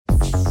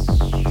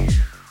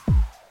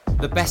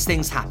The best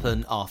things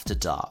happen after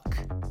dark.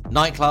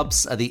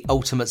 Nightclubs are the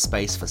ultimate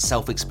space for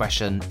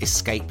self-expression,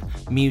 escape,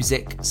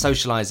 music,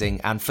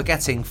 socialising and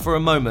forgetting for a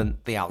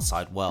moment the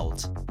outside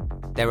world.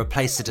 They're a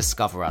place to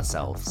discover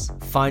ourselves,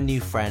 find new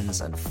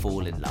friends and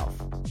fall in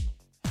love.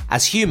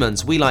 As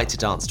humans, we like to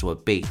dance to a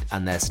beat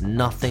and there's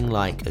nothing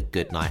like a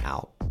good night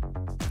out.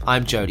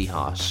 I'm Jody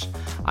Harsh.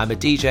 I'm a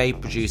DJ,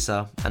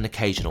 producer and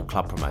occasional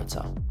club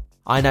promoter.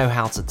 I know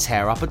how to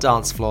tear up a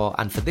dance floor,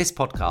 and for this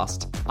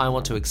podcast, I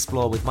want to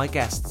explore with my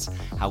guests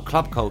how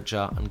club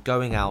culture and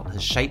going out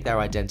has shaped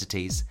their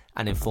identities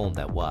and informed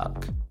their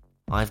work.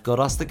 I've got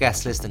us the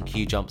guest list and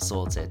queue jump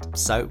sorted,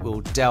 so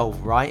we'll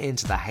delve right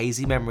into the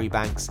hazy memory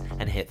banks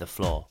and hit the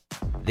floor.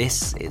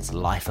 This is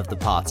Life of the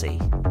Party.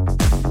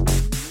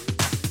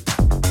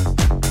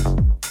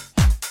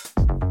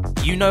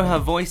 You know her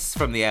voice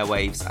from the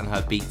airwaves and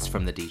her beats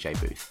from the DJ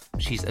booth.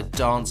 She's a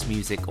dance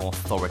music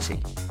authority.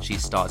 She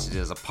started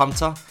as a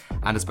punter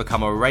and has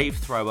become a rave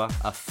thrower,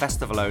 a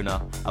festival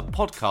owner, a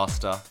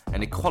podcaster,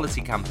 an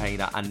equality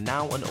campaigner, and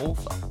now an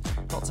author,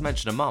 not to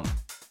mention a mum.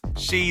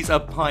 She's a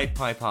Pied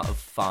Piper of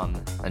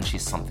fun, and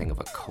she's something of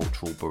a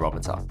cultural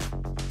barometer.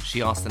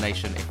 She asked the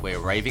nation if we're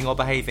raving or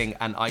behaving,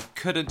 and I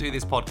couldn't do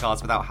this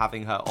podcast without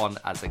having her on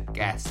as a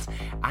guest.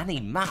 Annie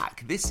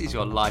Mac, this is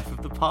your Life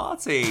of the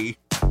Party.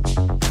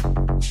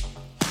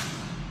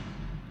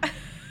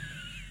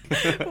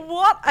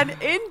 What an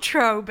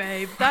intro,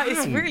 babe. That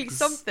is really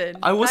something.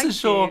 I wasn't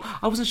sure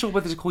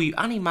whether to call you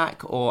Annie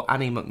Mac or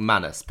Annie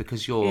McManus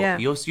because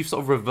you've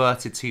sort of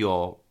reverted to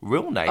your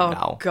real name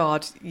now. Oh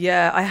God,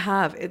 yeah, I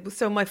have.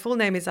 So my full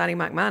name is Annie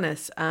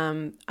McManus,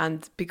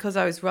 and because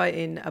I was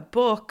writing a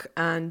book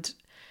and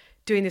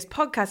doing this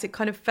podcast, it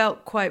kind of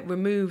felt quite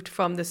removed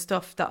from the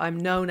stuff that I'm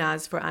known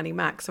as for Annie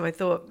Mac. So I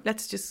thought,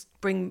 let's just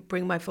bring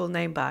my full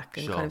name back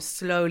and kind of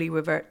slowly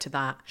revert to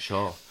that.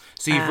 Sure.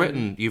 So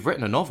you've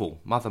written a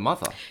novel,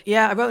 Mother.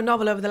 Yeah, I wrote a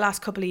novel over the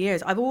last couple of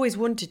years. I've always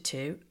wanted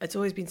to. It's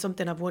always been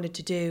something I've wanted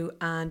to do,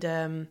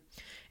 and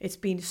it's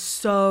been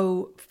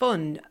so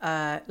fun.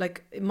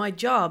 Like my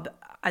job,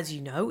 as you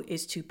know,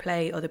 is to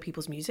play other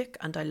people's music,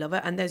 and I love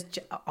it. And there's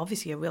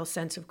obviously a real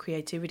sense of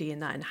creativity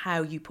in that and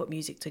how you put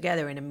music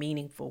together in a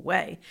meaningful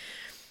way.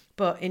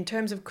 But in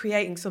terms of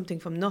creating something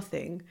from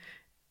nothing,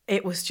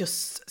 it was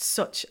just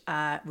such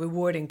a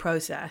rewarding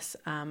process.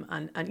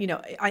 And you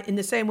know, in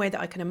the same way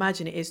that I can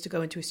imagine it is to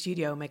go into a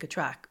studio and make a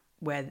track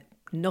where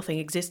nothing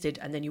existed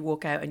and then you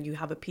walk out and you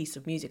have a piece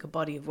of music, a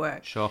body of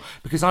work. Sure.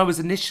 Because I was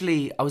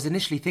initially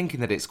thinking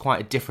that it's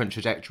quite a different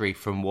trajectory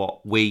from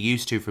what we're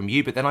used to from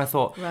you, but then I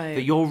thought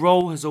that your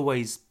role has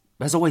always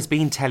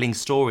been telling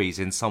stories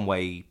in some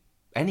way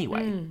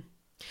anyway.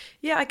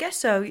 Yeah, I guess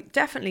so.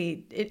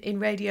 Definitely in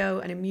radio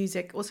and in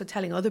music, also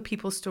telling other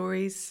people's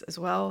stories as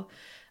well.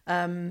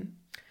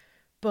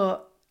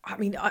 But I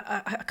mean,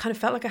 I kind of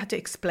felt like I had to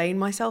explain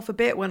myself a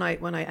bit when I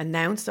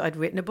announced that I'd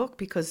written a book,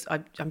 because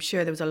I'm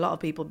sure there was a lot of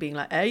people being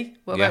like, "Hey,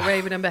 what about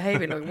raving and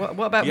behaving? Or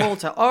what about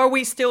Malta? Are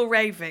we still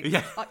raving?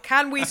 Yeah.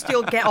 Can we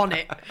still get on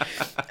it?"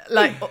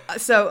 Like,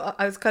 so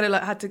I was kind of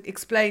like had to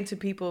explain to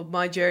people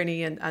my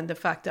journey and the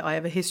fact that I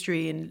have a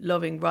history in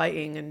loving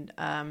writing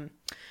and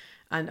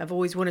I've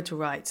always wanted to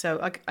write. So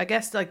I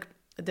guess like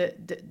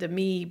the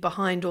me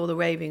behind all the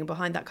raving and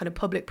behind that kind of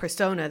public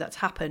persona that's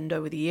happened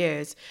over the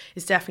years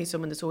is definitely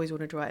someone that's always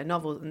wanted to write a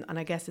novel. And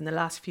I guess in the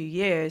last few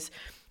years,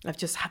 I've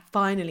just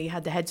finally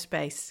had the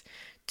headspace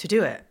to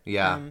do it.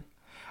 Yeah.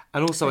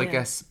 And also, I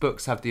guess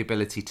books have the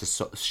ability to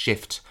sort of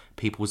shift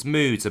people's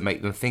moods and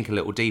make them think a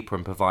little deeper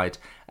and provide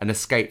an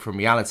escape from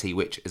reality,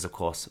 which is, of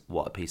course,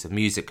 what a piece of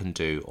music can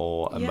do,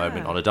 or a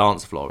moment on a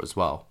dance floor as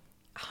well.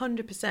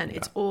 100%.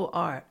 It's all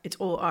art. It's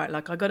all art.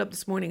 Like, I got up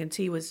this morning and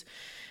T was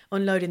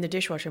unloading the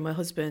dishwasher, my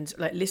husband,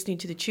 like listening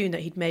to the tune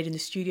that he'd made in the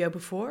studio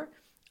before,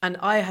 and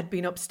I had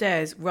been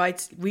upstairs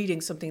reading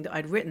something that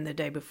I'd written the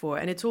day before.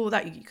 And it's all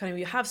that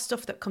you have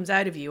stuff that comes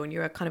out of you and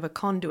you're a kind of a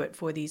conduit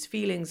for these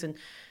feelings, and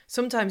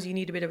sometimes you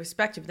need a bit of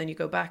perspective, then you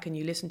go back and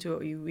you listen to it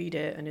or you read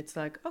it and it's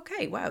like,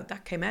 okay, wow,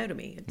 that came out of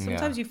me. And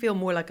sometimes you feel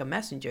more like a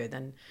messenger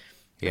than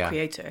a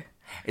creator.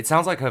 It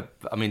sounds like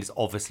it's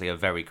obviously a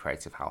very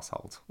creative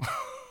household.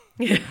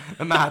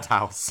 A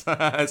madhouse.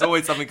 There's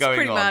always something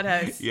going on.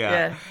 Madhouse.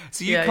 Yeah.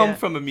 So you come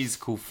from a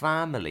musical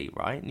family,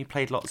 right? And you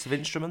played lots of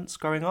instruments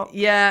growing up.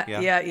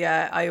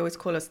 Yeah. I always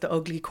call us the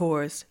ugly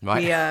cores.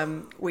 Right.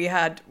 We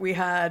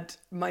had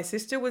my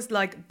sister was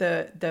like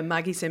the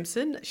Maggie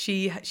Simpson.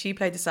 She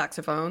played the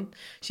saxophone.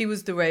 She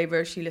was the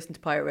raver. She listened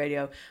to pirate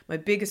radio. My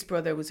biggest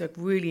brother was like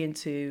really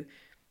into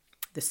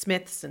the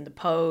Smiths and the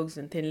Pogues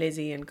and Thin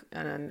Lizzy and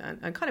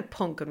kind of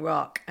punk and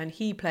rock, and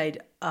he played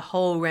a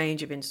whole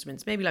range of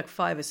instruments, maybe like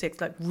 5 or 6,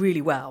 like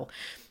really well.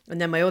 And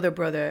then my other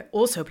brother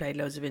also played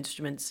loads of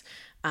instruments,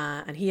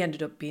 and he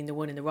ended up being the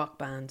one in the rock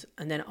band.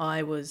 And then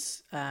I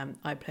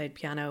played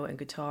piano and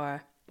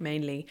guitar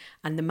mainly,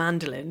 and the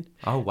mandolin.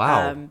 Oh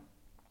wow.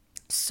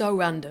 So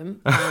random,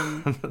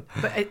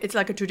 but it's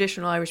like a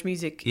traditional Irish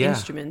music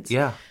instrument.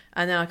 Yeah.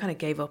 And then I kind of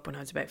gave up when I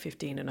was about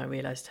 15, and I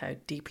realised how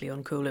deeply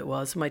uncool it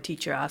was. My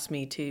teacher asked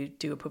me to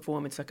do a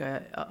performance of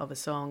a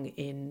song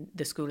in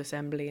the school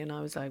assembly, and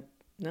I was like,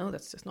 no,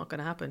 that's just not going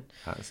to happen.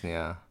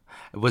 Yeah.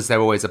 Was there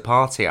always a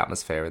party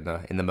atmosphere in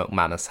the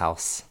McManus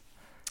house?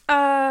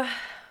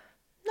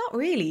 Not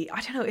really.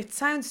 I don't know. It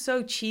sounds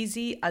so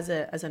cheesy as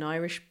an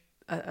Irish,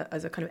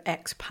 as a kind of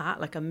expat,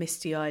 like a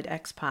misty-eyed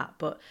expat.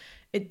 But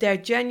they're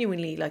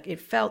genuinely, like, it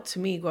felt to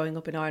me growing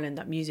up in Ireland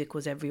that music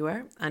was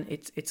everywhere, and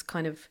it's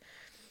kind of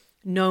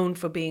known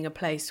for being a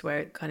place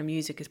where kind of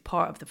music is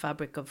part of the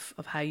fabric of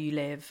how you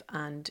live,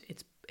 and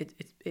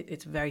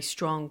it's a very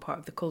strong part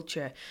of the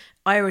culture.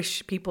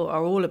 Irish people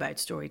are all about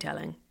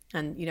storytelling,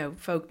 and you know,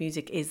 folk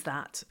music is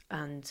that,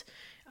 and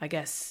I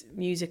guess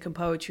music and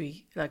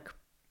poetry, like,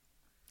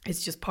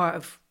 it's just part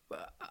of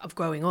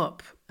growing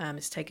up.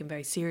 It's taken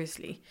very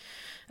seriously.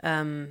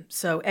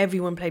 So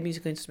everyone played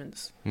musical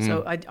instruments.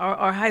 So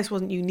our house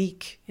wasn't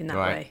unique in that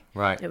way.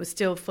 Right. It was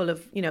still full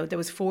of, you know, there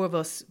was 4 of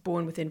us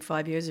born within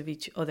 5 years of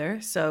each other.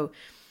 So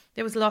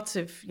there was lots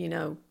of, you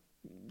know,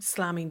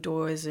 slamming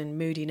doors and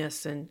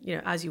moodiness, and, you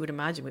know, as you would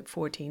imagine with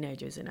 4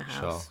 teenagers in a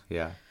house. Sure,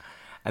 yeah.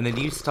 And then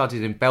you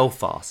studied in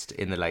Belfast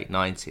in the late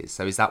 90s.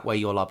 So is that where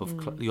your love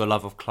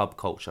of club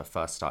culture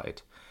first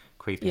started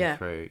creeping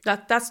through?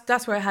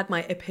 That's where I had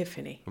my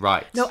epiphany.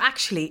 Right. No,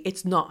 actually,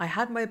 it's not. I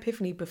had my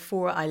epiphany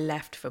before I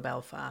left for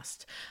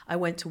Belfast. I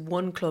went to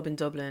one club in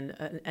Dublin,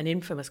 an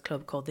infamous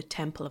club called the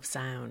Temple of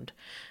Sound,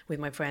 with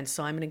my friends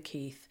Simon and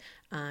Keith,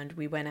 and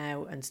we went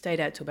out and stayed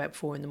out till about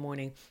 4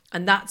 a.m.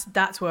 And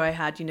that's where I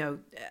had, you know,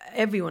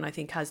 everyone I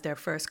think has their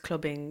first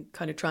clubbing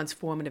kind of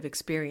transformative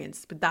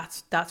experience, but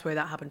that's where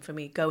that happened for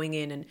me, going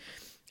in and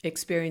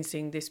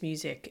experiencing this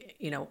music,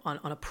 you know, on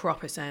a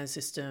proper sound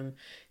system,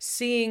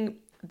 seeing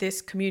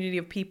this community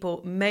of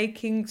people,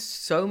 making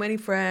so many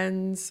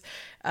friends,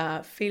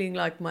 feeling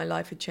like my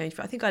life had changed.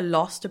 I think I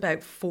lost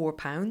about 4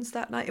 pounds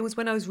that night. It was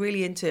when I was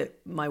really into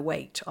my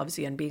weight,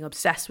 obviously, and being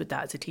obsessed with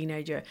that as a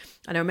teenager.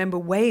 And I remember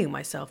weighing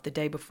myself the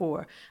day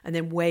before and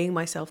then weighing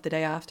myself the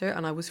day after,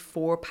 and I was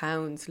 4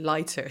 pounds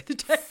lighter the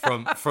day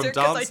after. From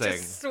dancing? I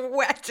just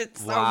sweated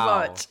so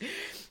much.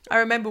 I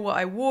remember what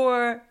I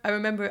wore.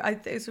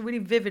 It's a really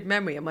vivid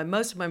memory, and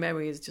most of my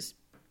memory is just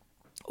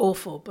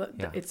awful, but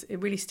it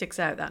really sticks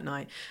out that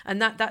night,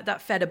 and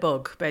that fed a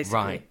bug, basically.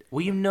 Right.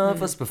 Were you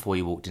nervous before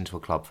you walked into a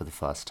club for the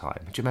first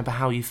time? Do you remember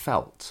how you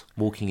felt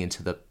walking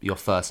into your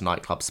first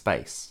nightclub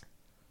space?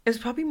 It was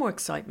probably more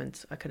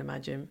excitement, I can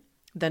imagine,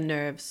 than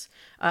nerves.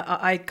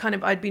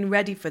 I'd been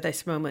ready for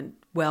this moment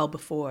well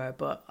before,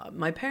 but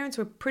my parents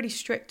were pretty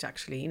strict,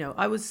 actually. You know,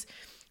 I was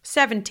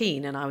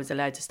 17 and I was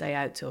allowed to stay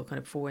out till kind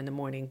of 4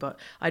 a.m, but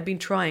I'd been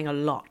trying a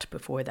lot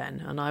before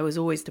then, and I was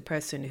always the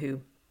person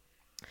who,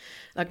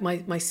 like,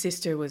 my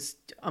sister was,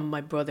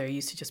 my brother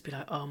used to just be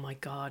like, oh my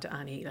God,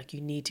 Annie, like,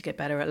 you need to get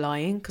better at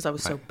lying, because I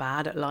was so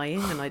bad at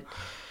lying. And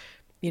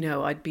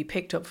I'd be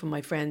picked up from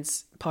my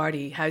friend's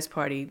house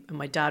party, and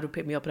my dad would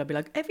pick me up, and I'd be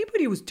like,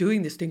 everybody was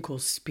doing this thing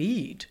called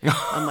speed.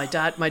 And my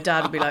dad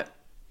would be like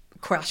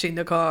crashing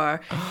the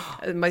car.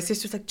 And my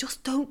sister's like,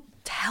 just don't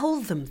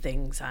tell them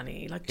things,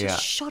 Annie, like,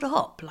 just shut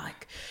up.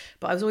 Like,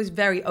 but I was always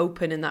very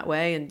open in that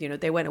way. And, you know,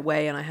 they went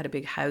away and I had a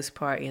big house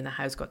party and the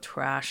house got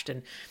trashed,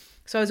 and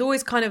so I was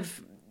always kind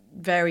of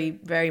very,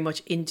 very much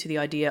into the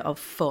idea of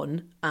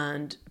fun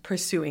and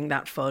pursuing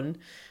that fun.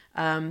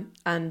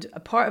 And a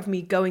part of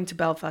me going to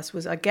Belfast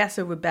was, I guess,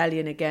 a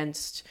rebellion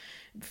against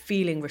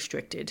feeling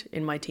restricted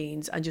in my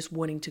teens and just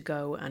wanting to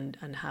go and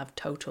have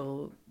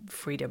total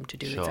freedom to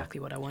do exactly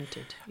what I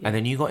wanted. Yeah. And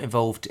then you got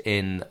involved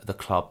in the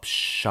club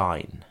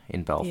Shine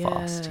in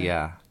Belfast.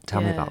 Yeah.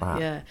 Tell me about that.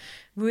 Yeah.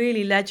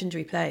 Really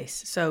legendary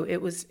place. So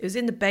it was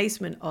in the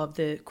basement of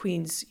the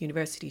Queen's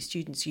University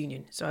Students'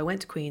 Union. So I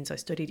went to Queen's, I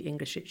studied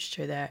English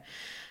literature there.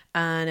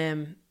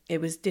 And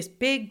it was this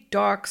big,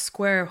 dark,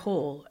 square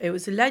hall. It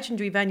was a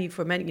legendary venue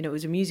for many, you know, it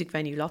was a music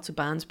venue. Lots of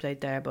bands played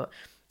there. But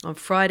on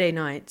Friday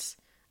nights,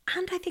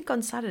 and I think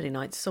on Saturday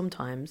nights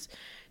sometimes,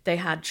 they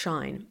had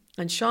Shine.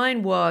 And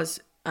Shine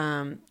was,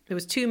 there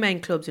was 2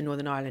 main clubs in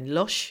Northern Ireland,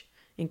 Lush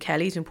in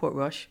Kelly's in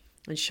Portrush,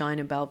 and Shine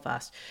in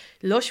Belfast.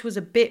 Lush was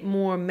a bit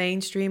more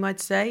mainstream,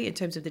 I'd say, in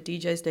terms of the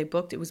DJs they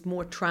booked. It was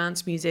more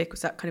trance music, it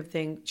was that kind of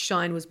thing.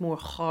 Shine was more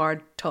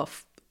hard,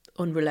 tough,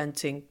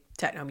 unrelenting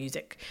techno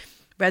music.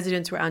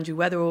 Residents were Andrew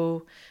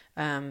Weatherall,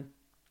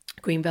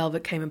 Green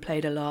Velvet came and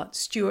played a lot.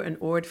 Stuart and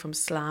Ord from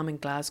Slam in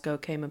Glasgow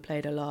came and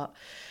played a lot.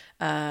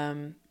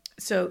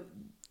 So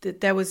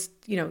there was,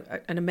 you know,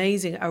 an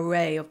amazing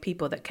array of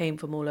people that came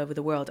from all over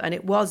the world, and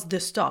it was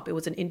the stop. It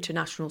was an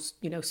international,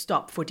 you know,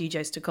 stop for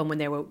DJs to come when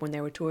they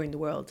were touring the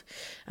world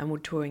and were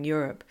touring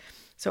Europe.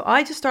 So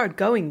I just started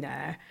going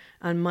there,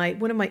 and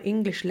one of my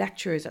English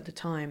lecturers at the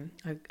time,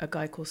 a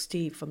guy called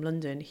Steve from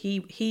London,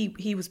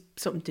 he was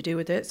something to do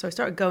with it. So I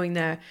started going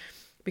there,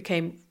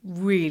 became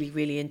really,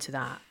 really into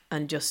that,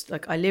 and just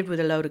like, I lived with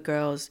a load of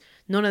girls.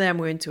 None of them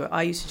were into it.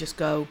 I used to just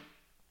go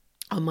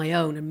on my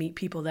own and meet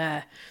people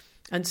there.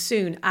 And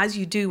soon, as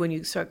you do when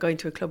you start going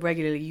to a club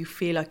regularly, you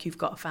feel like you've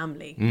got a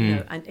family, you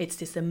know, and it's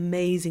this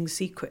amazing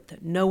secret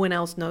that no one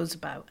else knows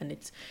about. And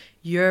it's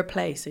your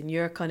place and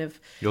your kind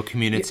of... Your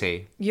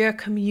community. Your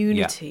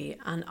community.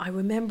 Yeah. And I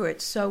remember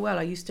it so well.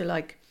 I used to,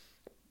 like,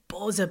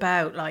 buzz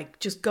about, like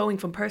just going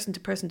from person to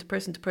person to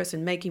person to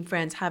person, making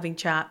friends, having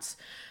chats.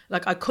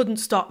 Like I couldn't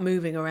stop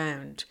moving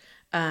around,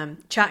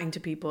 chatting to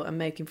people and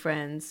making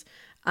friends.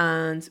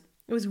 And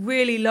it was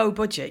really low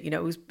budget.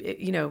 It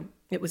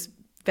was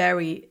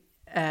very,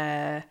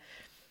 there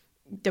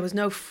was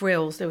no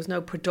frills. There was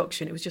no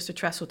production. It was just a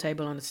trestle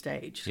table on a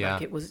stage. Yeah.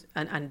 Like it was,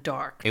 and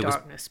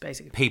darkness,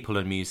 basically. People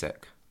and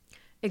music.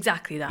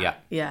 Exactly that. Yeah.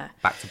 Yeah.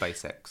 Back to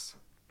basics.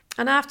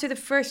 And after the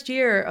first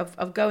year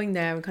of going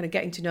there and kind of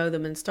getting to know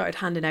them and started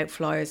handing out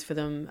flyers for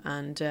them,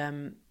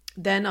 and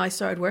then I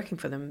started working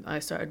for them. I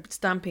started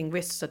stamping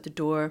wrists at the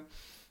door,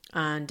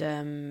 and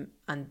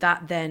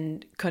that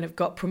then kind of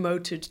got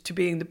promoted to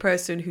being the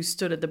person who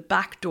stood at the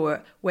back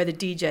door where the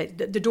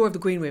door of the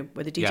green room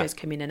where the DJs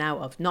came in and out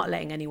of, not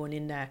letting anyone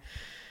in there.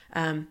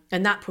 And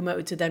that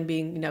promoted to then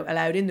being,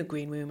 allowed in the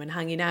green room and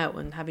hanging out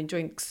and having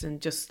drinks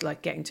and just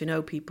like getting to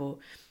know people.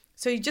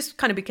 So you just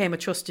kind of became a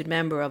trusted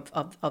member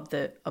of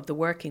the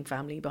working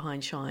family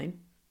behind Shine.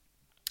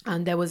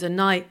 And there was a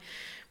night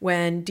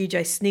when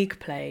DJ Sneak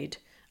played,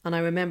 and I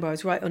remember I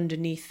was right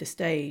underneath the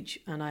stage,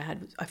 and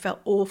I felt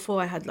awful.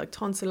 I had like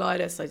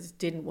tonsillitis. I just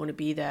didn't want to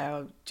be there. I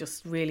was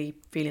just really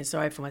feeling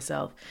sorry for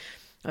myself.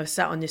 I was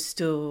sat on this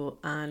stool,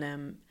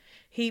 and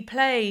he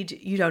played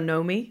 "You Don't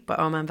Know Me" by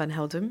Armand van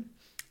Helden,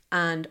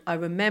 and I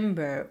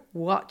remember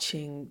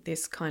watching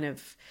this kind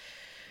of,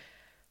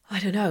 I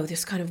don't know,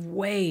 this kind of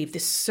wave,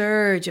 this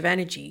surge of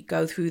energy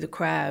go through the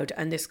crowd,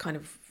 and this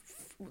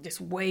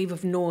wave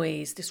of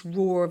noise, this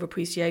roar of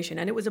appreciation.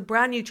 And it was a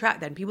brand new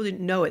track then. People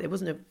didn't know it. It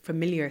wasn't a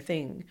familiar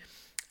thing.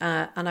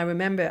 And I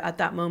remember at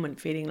that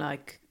moment feeling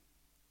like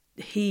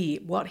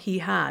what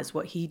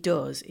he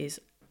does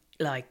is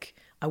like,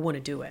 I want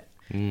to do it.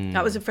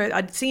 That was the first,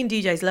 I'd seen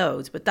DJs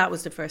loads, but that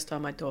was the first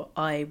time I thought,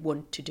 I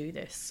want to do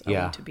this. I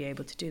want to be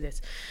able to do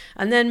this.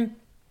 And then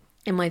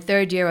in my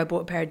third year, I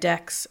bought a pair of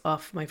decks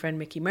off my friend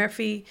Mickey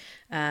Murphy,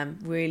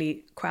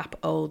 really crap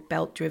old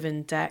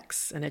belt-driven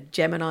decks, and a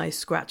Gemini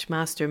Scratch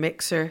Master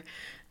mixer,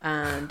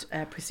 and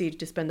proceeded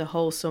to spend the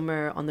whole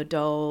summer on the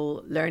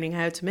dole learning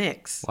how to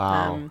mix.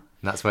 Wow,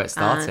 that's where it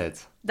started.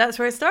 That's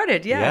where it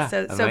started, yeah.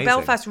 So amazing.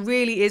 Belfast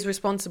really is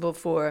responsible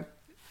for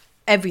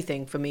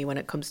everything for me when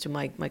it comes to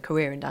my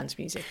career in dance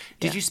music.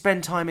 Did you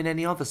spend time in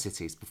any other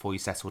cities before you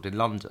settled in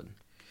London?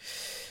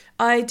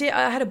 I did.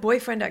 I had a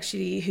boyfriend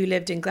actually who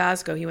lived in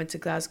Glasgow. He went to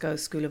Glasgow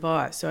School of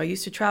Art. So I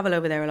used to travel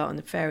over there a lot on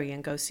the ferry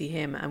and go see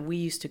him. And we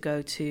used to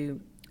go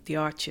to the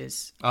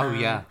Arches. Oh,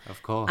 yeah,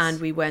 of course. And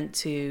we went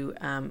to,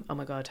 oh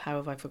my God, how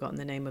have I forgotten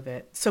the name of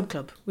it? Sub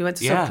Club. We went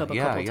to Sub Club a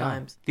couple of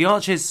times. The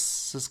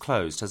Arches has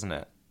closed, hasn't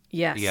it?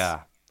 Yes.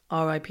 Yeah.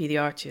 R.I.P. the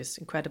Arches.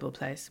 Incredible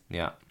place.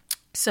 Yeah.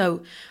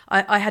 So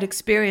I had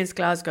experienced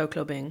Glasgow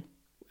clubbing,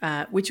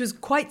 which was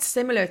quite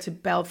similar to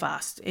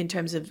Belfast in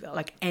terms of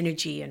like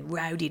energy and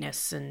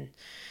rowdiness. And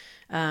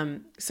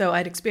so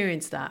I'd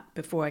experienced that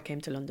before I came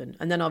to London.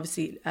 And then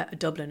obviously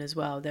Dublin as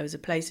well. There was a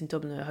place in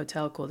Dublin, a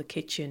hotel called The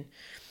Kitchen,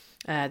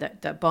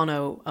 that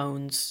Bono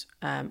owns.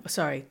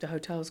 The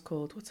hotel's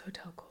called, what's the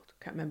hotel called?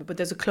 Can't remember. But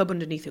there's a club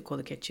underneath it called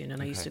The Kitchen.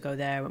 And I used to go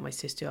there with my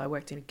sister. I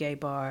worked in a gay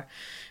bar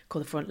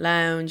called The Front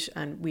Lounge.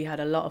 And we had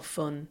a lot of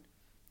fun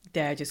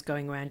there, just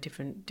going around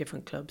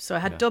different clubs. So I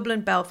had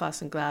Dublin,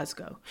 Belfast and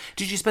Glasgow.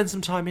 Did you spend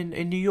some time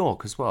in New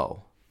York as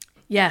well?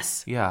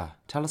 Yes. Yeah.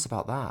 Tell us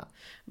about that.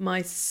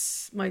 My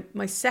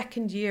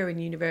second year in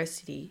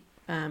university,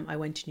 I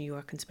went to New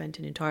York and spent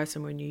an entire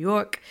summer in New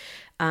York,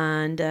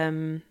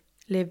 and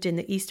lived in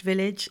the East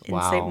Village in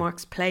St.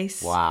 Mark's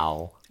Place.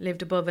 Wow.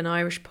 Lived above an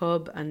Irish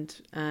pub, and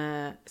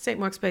St.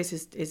 Mark's Place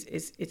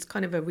is it's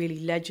kind of a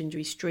really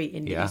legendary street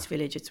in the East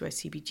Village. It's where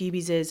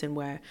CBGB's is,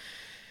 and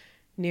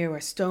near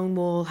where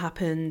Stonewall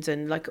happened,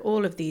 and like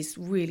all of these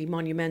really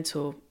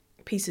monumental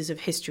pieces of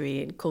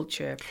history and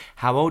culture.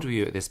 How old were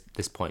you at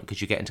this point?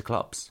 Could you get into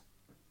clubs?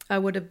 I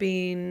would have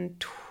been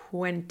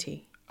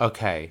 20.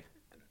 Okay.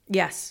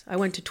 Yes, I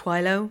went to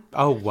Twilo.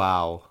 Oh,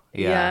 wow.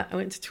 Yeah, I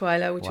went to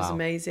Twilo, which was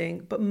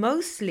amazing. But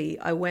mostly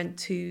I went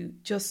to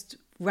just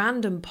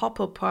random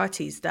pop-up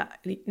parties that,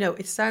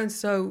 it sounds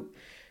so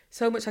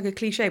much like a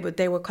cliche, but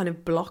they were kind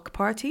of block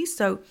parties.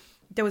 So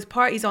there was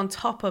parties on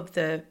top of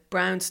the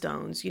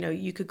brownstones.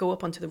 You could go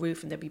up onto the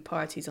roof and there'd be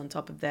parties on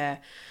top of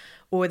there.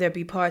 Or there'd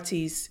be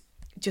parties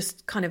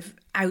just kind of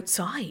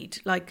outside.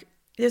 Like,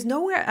 there's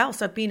nowhere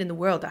else I've been in the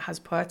world that has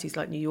parties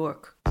like New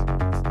York.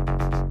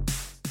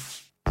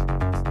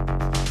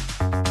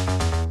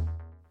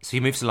 So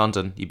you moved to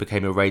London, you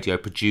became a radio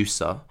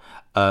producer.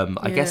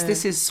 I guess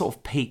this is sort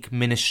of peak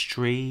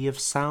Ministry of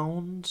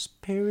Sound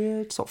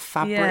period, sort of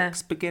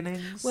Fabrics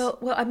beginnings. Well,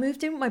 I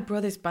moved in with my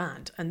brother's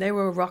band, and they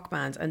were a rock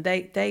band. And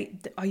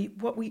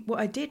what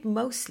I did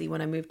mostly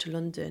when I moved to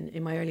London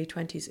in my early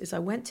 20s is I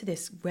went to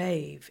this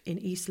rave in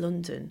East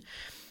London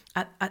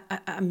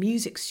at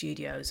music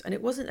studios, and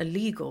it wasn't a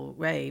legal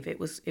rave. It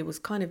was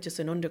kind of just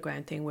an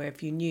underground thing where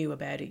if you knew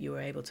about it, you were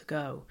able to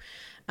go.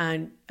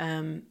 And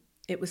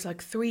it was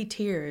like 3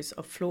 tiers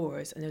of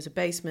floors, and there's a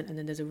basement, and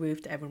then there's a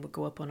roof that everyone would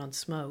go up on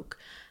smoke.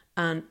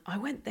 And I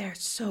went there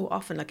so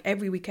often, like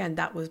every weekend,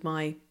 that was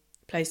my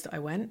place that I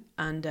went.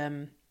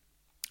 And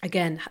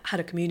again, had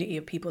a community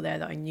of people there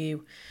that I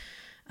knew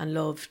and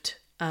loved.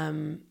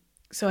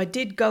 So I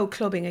did go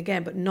clubbing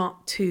again, but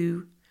not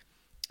to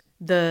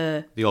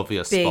the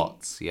obvious big,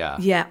 spots. Yeah.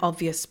 Yeah,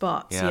 obvious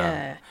spots. Yeah.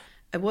 Yeah.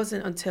 It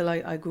wasn't until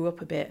I grew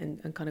up a bit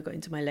and kind of got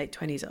into my late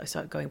 20s that I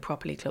started going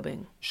properly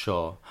clubbing.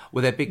 Sure.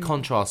 Were there big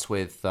contrasts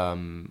with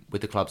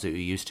the clubs that you were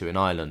used to in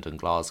Ireland and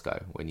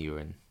Glasgow when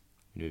you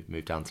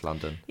moved down to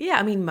London? Yeah,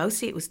 I mean,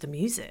 mostly it was the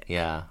music.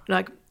 Yeah.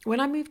 Like, when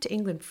I moved to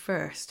England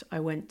first,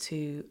 I went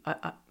to...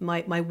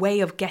 my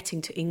way of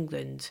getting to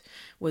England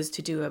was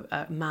to do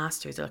a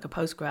master's, like a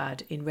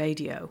postgrad in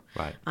radio.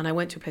 Right. And I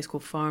went to a place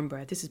called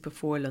Farnborough. This is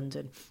before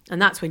London.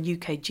 And that's when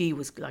UKG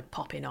was, like,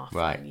 popping off.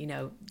 Right. And, you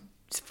know,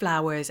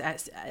 Flowers,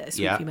 Sweet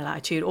Yeah. Female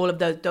Attitude, all of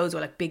those were,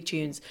 like, big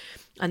tunes.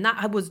 And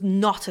that was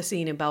not a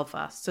scene in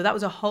Belfast. So that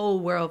was a whole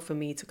world for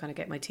me to kind of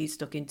get my teeth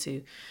stuck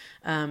into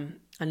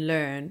and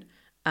learn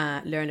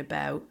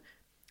about.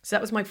 So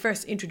that was my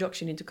first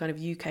introduction into kind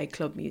of UK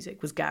club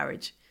music, was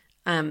garage.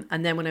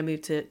 And then when I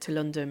moved to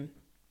London,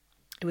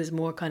 it was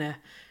more kind of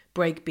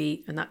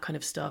breakbeat and that kind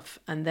of stuff.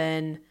 And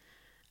then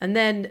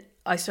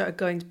I started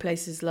going to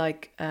places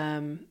like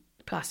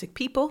Plastic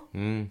People.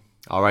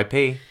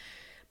 R.I.P.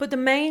 But the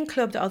main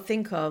club that I'll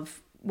think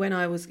of when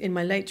I was in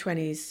my late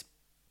 20s,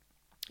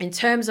 in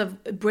terms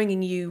of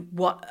bringing you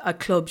what a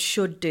club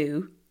should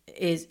do,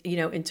 is, you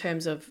know, in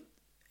terms of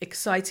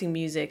exciting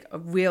music, a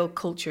real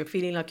culture,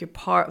 feeling like you're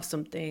part of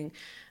something,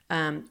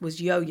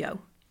 was Yo-Yo.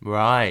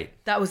 Right.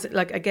 That was,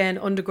 like, again,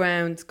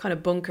 underground, kind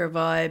of bunker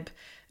vibe.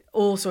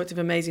 All sorts of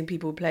amazing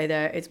people play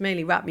there. It's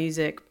mainly rap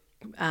music,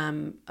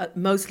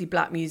 mostly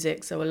black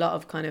music. So a lot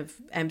of kind of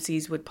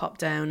MCs would pop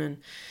down, and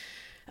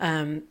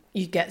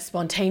you get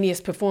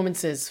spontaneous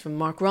performances from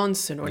Mark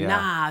Ronson or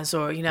Nas,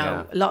 or, you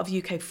know, a lot of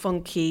UK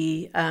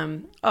funky.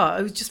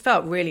 It just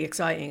felt really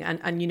exciting.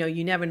 And you know,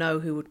 you never know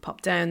who would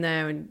pop down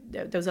there. And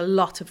there was a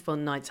lot of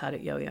fun nights had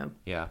at Yo-Yo.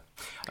 Yeah.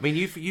 I mean,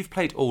 you've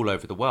played all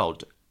over the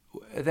world.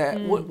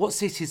 What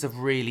cities have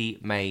really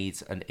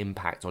made an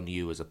impact on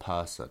you as a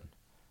person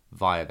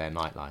via their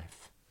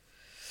nightlife?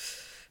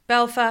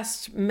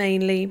 Belfast,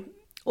 mainly.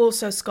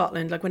 Also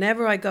Scotland. Like,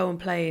 whenever I go and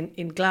play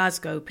in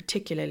Glasgow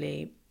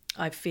particularly,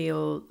 I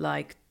feel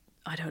like,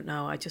 I don't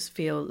know, I just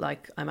feel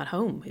like I'm at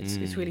home.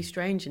 It's really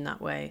strange in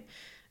that way.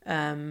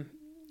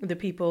 The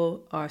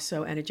people are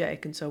so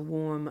energetic and so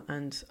warm,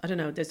 and I don't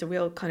know, there's a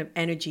real kind of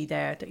energy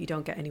there that you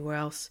don't get anywhere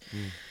else.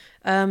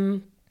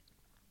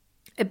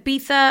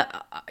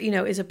 Ibiza, you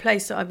know, is a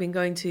place that I've been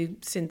going to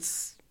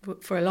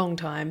for a long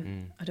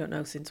time. I don't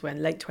know since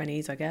when, late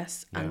 20s, I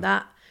guess. Yeah. And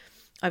that,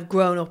 I've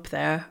grown up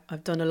there.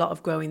 I've done a lot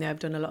of growing there. I've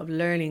done a lot of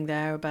learning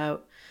there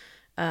about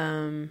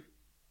how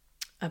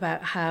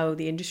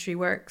the industry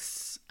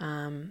works.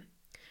 I've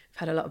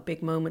had a lot of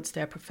big moments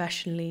there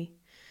professionally.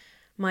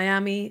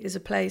 Miami is a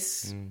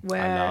place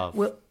where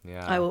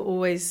I will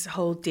always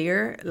hold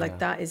dear. Like,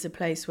 that is a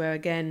place where,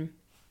 again,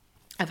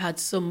 I've had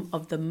some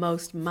of the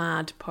most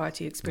mad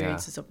party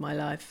experiences of my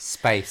life.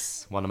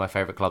 Space, one of my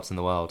favourite clubs in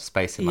the world.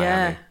 Space in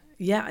Miami.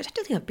 Yeah, I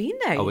don't think I've been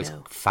there. It's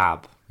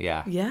fab.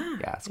 Yeah,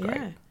 it's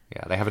great.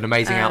 Yeah, they have an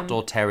amazing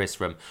outdoor terrace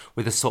room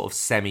with a sort of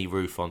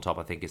semi-roof on top.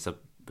 I think it's a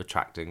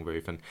retracting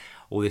roof, and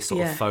all this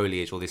sort of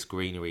foliage, all this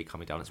greenery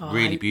coming down. It's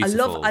really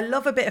beautiful. I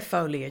love a bit of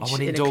foliage.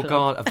 An indoor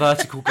garden, a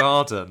vertical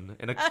garden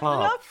in a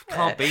club.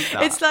 Can't beat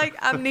that. It's like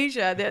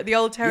Amnesia, the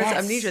old terrace at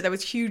Amnesia. There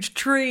was huge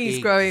trees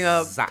growing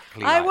up.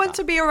 Exactly. I want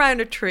to be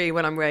around a tree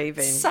when I'm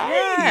raving. Same.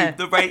 Yeah.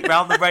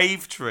 Around the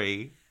rave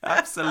tree.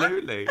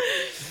 Absolutely.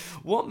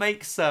 What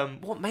makes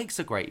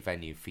a great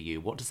venue for you?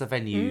 What does a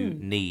venue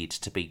need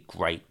to be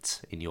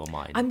great in your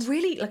mind? I'm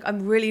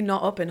really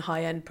not up in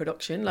high end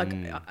production. Like,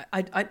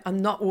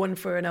 I'm not one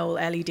for an old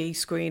LED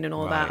screen and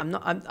all that.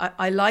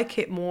 I like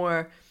it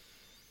more,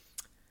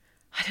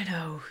 I don't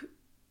know,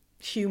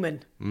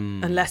 human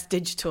and less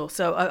digital.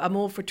 So I'm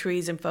all for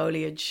trees and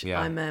foliage.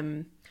 Yeah.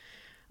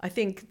 I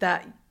think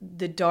that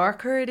the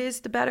darker it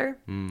is, the better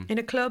in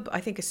a club.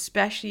 I think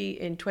especially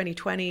in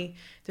 2020,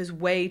 there's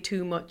way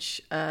too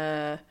much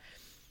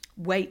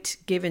weight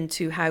given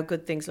to how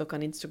good things look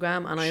on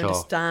Instagram. And I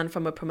understand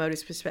from a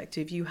promoter's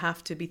perspective, you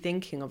have to be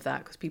thinking of that,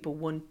 because people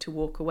want to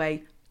walk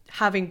away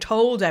having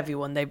told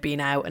everyone they've been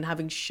out and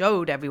having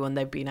showed everyone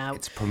they've been out.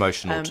 It's a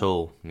promotional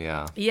tool.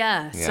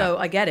 Yeah. So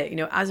I get it. You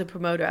know, as a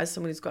promoter, as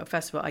someone who's got a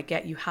festival, I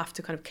get you have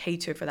to kind of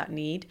cater for that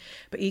need.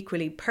 But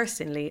equally,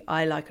 personally,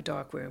 I like a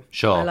dark room.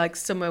 Sure. I like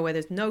somewhere where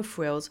there's no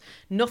frills,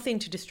 nothing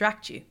to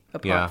distract you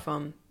apart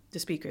from the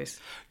speakers.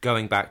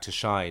 Going back to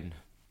Shine,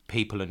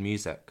 people and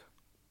music.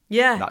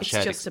 Yeah, that it's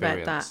shared just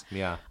experience. about that.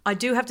 Yeah. I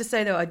do have to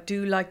say, though, I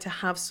do like to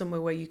have somewhere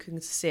where you can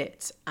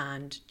sit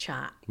and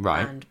chat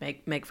and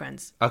make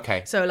friends.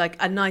 Okay. So, like,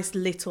 a nice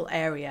little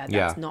area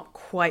that's not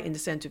quite in the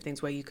centre of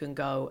things, where you can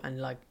go and,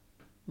 like,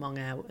 mong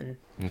out and...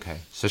 Okay.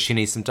 So she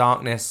needs some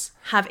darkness.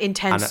 Have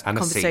intense and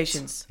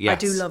conversations. Yes. I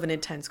do love an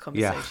intense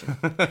conversation.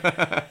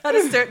 At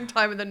a certain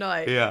time of the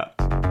night. Yeah.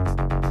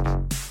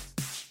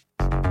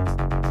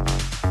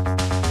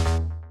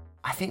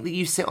 I think that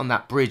you sit on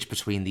that bridge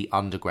between the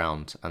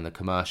underground and the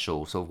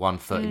commercial, sort of one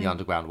foot in the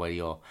underground where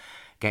you're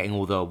getting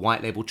all the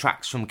white label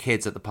tracks from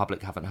kids that the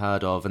public haven't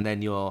heard of, and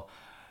then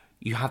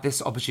you have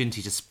this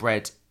opportunity to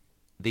spread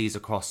these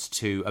across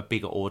to a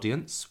bigger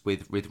audience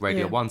with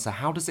Radio 1. So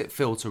how does it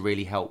feel to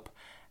really help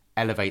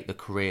elevate the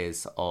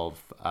careers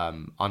of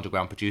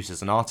underground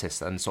producers and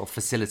artists and sort of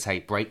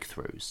facilitate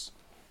breakthroughs?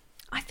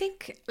 I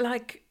think,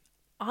 like,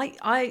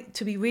 I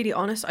to be really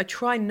honest, I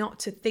try not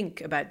to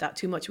think about that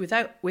too much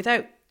without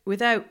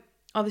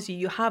obviously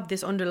you have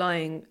this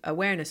underlying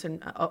awareness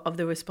and of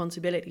the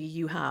responsibility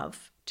you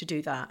have to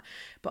do that.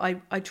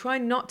 But I try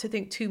not to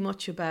think too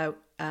much about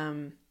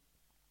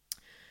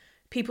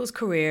people's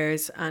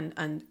careers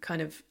and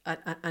kind of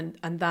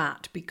and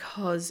that,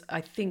 because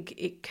I think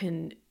it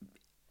can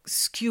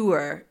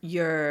skewer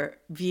your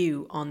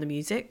view on the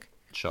music.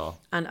 Sure.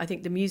 And I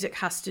think the music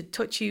has to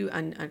touch you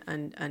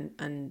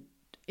and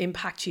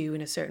impact you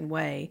in a certain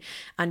way.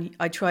 And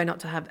I try not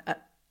to have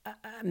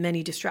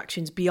many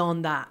distractions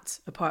beyond that,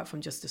 apart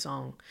from just a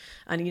song.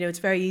 And, you know, it's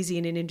very easy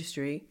in an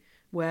industry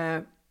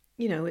where,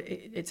 you know,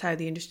 it's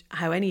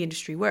how any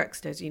industry works.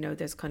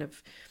 There's kind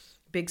of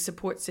big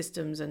support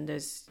systems, and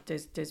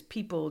there's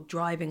people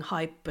driving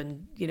hype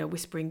and, you know,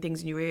 whispering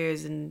things in your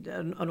ears and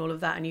all of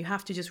that. And you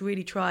have to just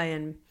really try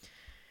and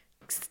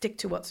stick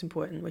to what's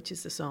important, which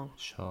is the song.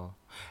 Sure.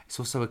 It's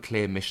also a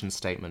clear mission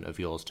statement of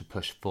yours to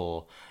push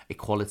for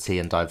equality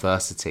and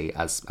diversity,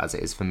 as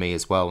it is for me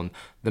as well. And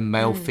the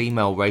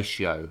male-female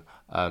ratio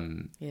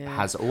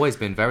has always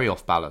been very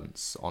off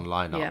balance on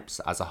lineups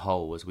as a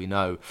whole, as we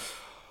know.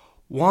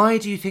 Why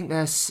do you think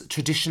there's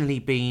traditionally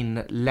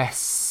been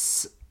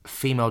less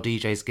female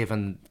DJs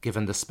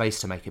given the space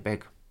to make it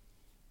big?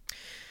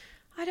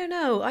 I don't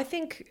know.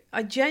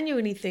 I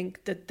genuinely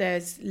think that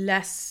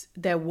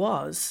there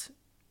was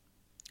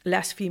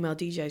less female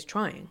DJs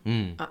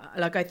trying.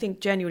 I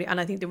think genuinely, and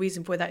I think the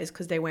reason for that is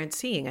because they weren't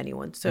seeing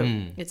anyone. So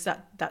it's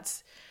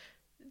that's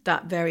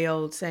that very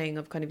old saying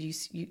of kind of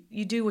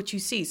you do what you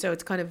see. So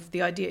it's kind of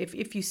the idea,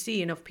 if you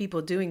see enough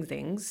people doing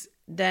things,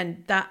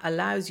 then that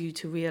allows you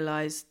to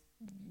realize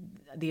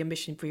the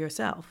ambition for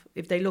yourself.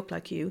 If they look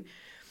like you,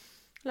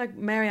 like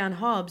Marianne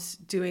Hobbs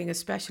doing a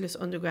specialist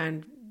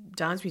underground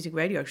dance music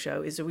radio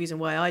show is the reason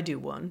why I do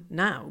one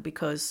now,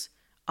 because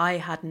I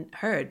hadn't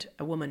heard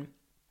a woman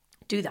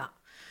do that.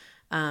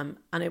 And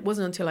it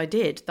wasn't until I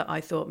did that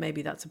I thought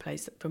maybe that's a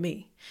place for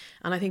me.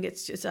 And I think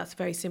it's just, that's a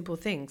very simple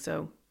thing.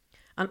 So,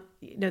 and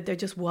you know, there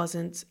just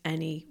wasn't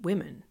any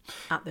women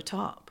at the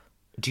top.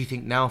 Do you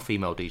think now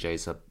female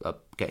DJs are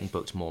getting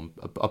booked more?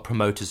 Are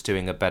promoters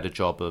doing a better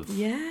job of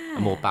a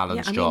more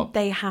balanced job? Mean,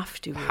 they have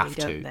to, really,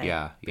 don't they?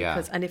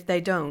 Yeah. And if they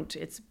don't,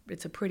 it's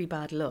a pretty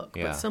bad look.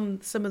 Yeah. But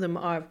some of them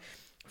are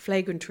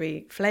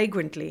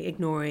flagrantly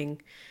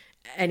ignoring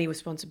any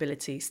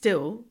responsibility.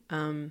 Still,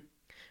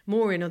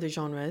 more in other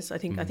genres. I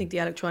think the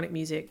electronic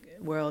music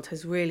world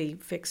has really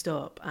fixed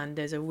up, and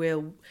there's a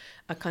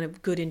kind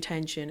of good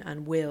intention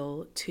and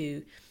will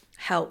to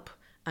help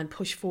and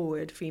push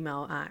forward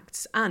female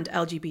acts and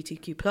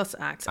LGBTQ plus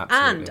acts.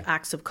 Absolutely. And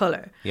acts of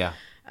colour. Yeah.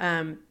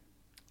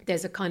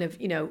 There's a kind of,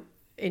 you know,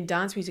 in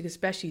dance music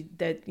especially,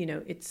 that, you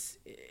know,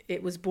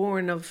 it was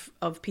born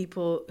of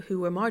people who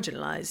were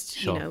marginalised.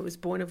 Sure. You know, it was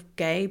born of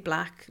gay,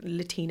 black,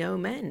 Latino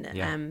men.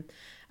 Yeah.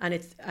 And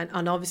it's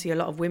and obviously a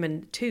lot of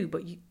women too.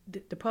 But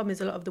the problem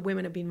is a lot of the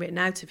women have been written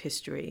out of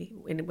history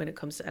when it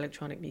comes to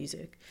electronic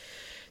music.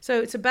 So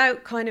it's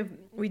about kind of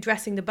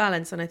redressing the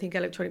balance, and I think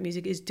electronic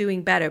music is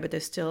doing better, but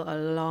there's still a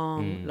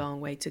long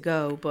way to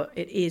go. But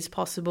it is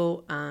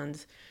possible,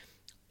 and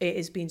it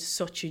has been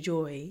such a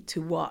joy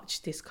to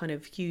watch this kind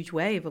of huge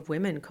wave of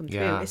women come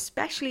through,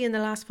 especially in the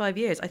last 5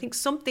 years. I think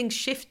something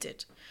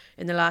shifted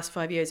in the last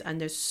 5 years, and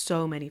there's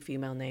so many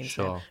female names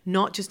now.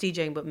 Not just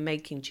DJing, but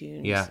making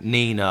tunes. Yeah,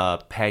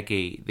 Nina,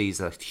 Peggy,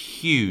 these are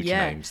huge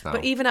names now.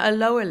 But even at a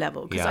lower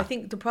level, because I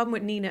think the problem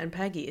with Nina and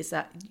Peggy is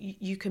that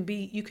you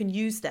can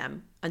use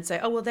them and say,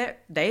 oh, well,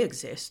 they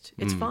exist.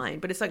 It's fine.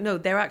 But it's like, no,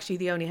 they're actually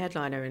the only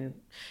headliner, and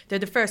they're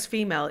the first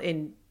female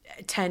in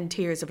 10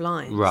 tiers of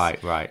lines.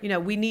 Right. You know,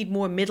 we need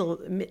more middle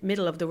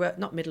of the road,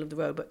 not middle of the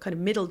road, but kind of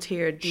middle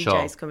tier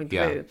DJs coming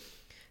through.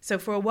 So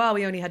for a while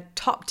we only had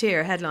top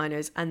tier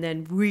headliners and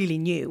then really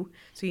new.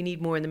 So you need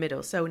more in the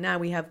middle. So now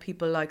we have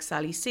people like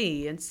Sally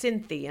C and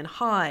Cynthia and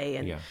High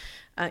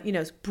and you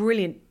know,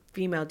 brilliant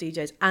female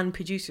DJs and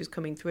producers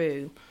coming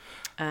through.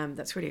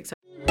 That's really exciting.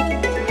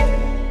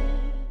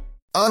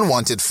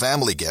 Unwanted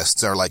family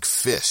guests are like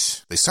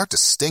fish. They start to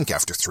stink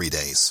after 3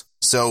 days.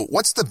 So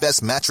what's the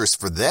best mattress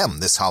for them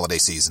this holiday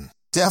season?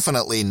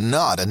 Definitely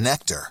not a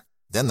Nectar.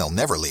 Then they'll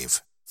never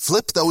leave.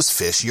 Flip those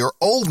fish your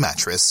old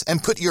mattress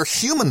and put your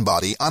human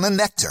body on a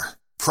Nectar.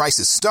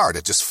 Prices start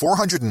at just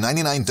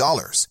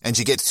 $499, and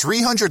you get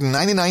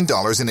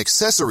 $399 in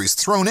accessories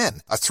thrown in,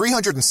 a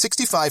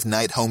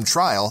 365-night home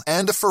trial,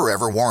 and a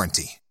forever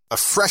warranty. A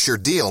fresher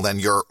deal than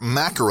your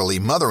mackerel-y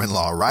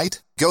mother-in-law,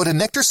 right? Go to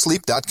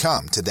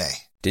NectarSleep.com today.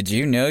 Did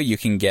you know you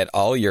can get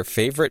all your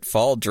favorite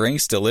fall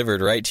drinks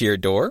delivered right to your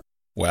door?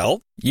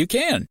 Well, you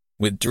can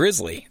with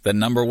Drizzly, the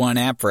 #1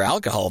 app for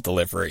alcohol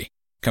delivery.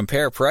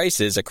 Compare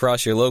prices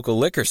across your local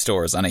liquor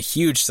stores on a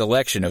huge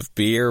selection of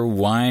beer,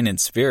 wine,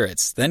 and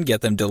spirits, then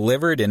get them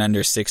delivered in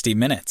under 60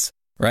 minutes.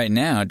 Right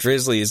now,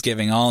 Drizzly is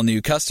giving all new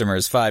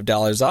customers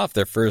 $5 off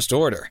their first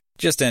order.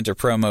 Just enter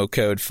promo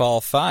code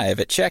FALL5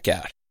 at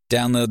checkout.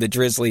 Download the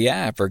Drizzly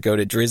app or go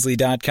to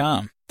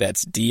drizzly.com.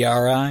 That's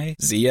DRIZLY.com.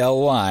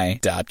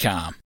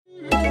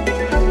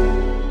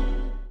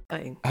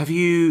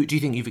 Do you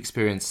think you've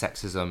experienced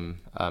sexism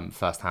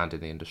firsthand in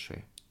the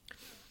industry?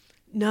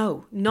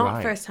 No, not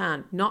Right.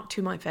 firsthand, not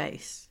to my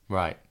face.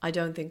 Right. I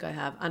don't think I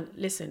have. And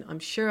listen, I'm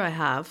sure I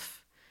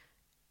have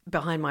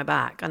behind my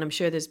back, and I'm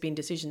sure there's been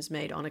decisions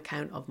made on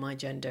account of my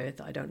gender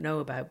that I don't know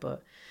about,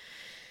 but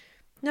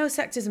no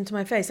sexism to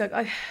my face. Like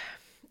I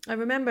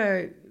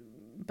remember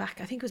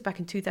back, I think it was back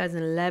in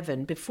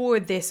 2011, before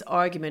this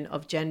argument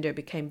of gender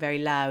became very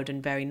loud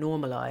and very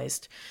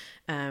normalized.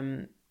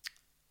 I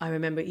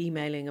remember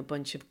emailing a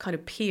bunch of kind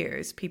of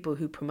peers, people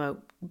who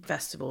promote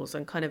festivals,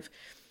 and kind of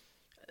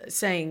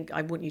saying,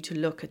 I want you to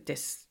look at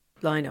this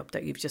lineup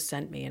that you've just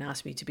sent me and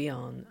asked me to be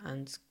on.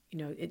 And, you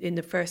know, in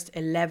the first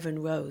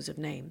 11 rows of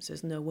names,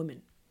 there's no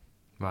woman.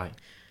 Right.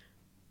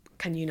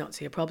 Can you not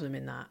see a problem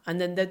in that? And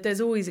then there's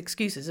always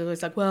excuses. There's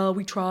always like, well,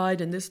 we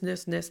tried and this and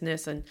this and this and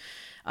this. And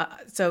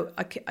so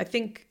I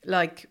think,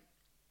 like,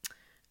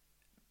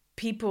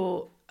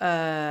 people,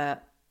 I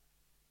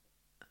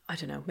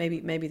don't know,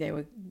 maybe they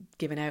were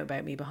giving out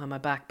about me behind my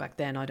back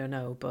then, I don't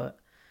know. But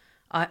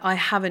I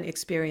haven't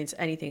experienced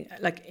anything.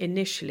 Like,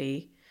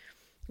 initially,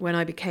 when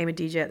I became a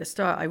DJ at the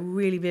start, I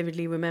really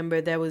vividly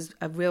remember there was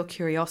a real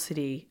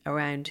curiosity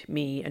around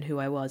me and who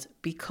I was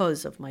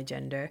because of my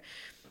gender.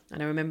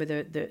 And I remember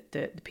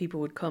the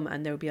people would come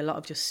and there would be a lot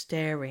of just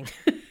staring.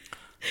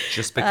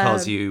 Just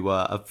because you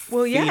were a female,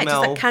 Well, yeah,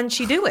 just like, can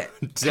she do it?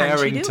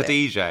 daring Can she to do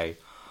it? DJ.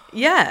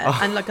 Yeah,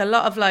 and like a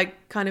lot of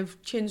like kind of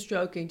chin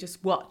stroking,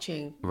 just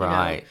watching.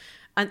 Right. You know?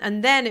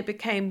 And then it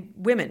became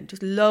women,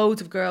 just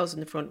loads of girls in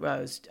the front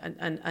rows.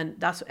 And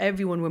that's,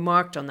 everyone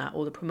remarked on that.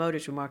 All the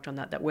promoters remarked on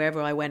that wherever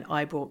I went,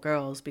 I brought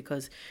girls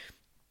because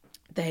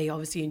they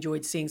obviously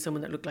enjoyed seeing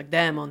someone that looked like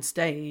them on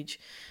stage.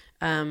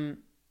 So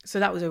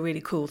that was a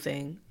really cool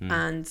thing.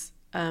 And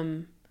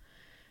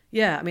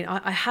yeah, I mean,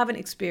 I haven't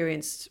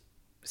experienced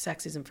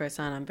sexism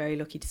firsthand. I'm very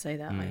lucky to say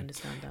that. I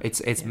understand that.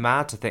 It's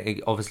mad to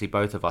think, obviously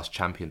both of us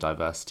champion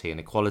diversity and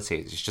equality.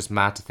 It's just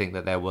mad to think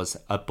that there was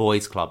a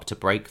boys' club to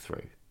break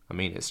through. I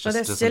mean, it's just...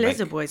 But there still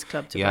is a boys'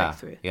 club to break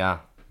through.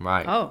 Yeah,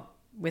 right. Oh,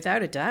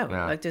 without a doubt.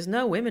 Yeah. Like, there's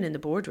no women in the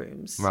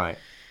boardrooms. Right.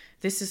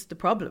 This is the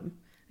problem.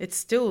 It's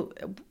still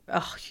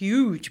a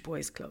huge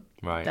boys' club.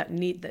 Right. That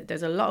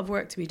there's a lot of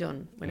work to be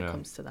done when it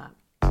comes to that.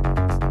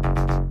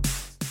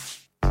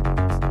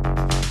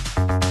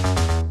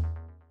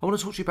 I want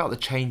to talk to you about the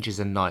changes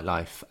in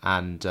nightlife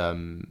and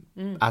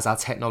as our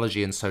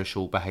technology and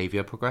social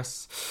behaviour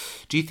progress.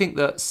 Do you think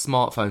that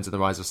smartphones and the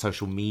rise of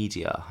social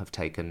media have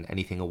taken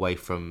anything away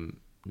from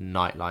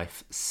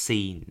nightlife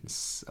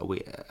scenes?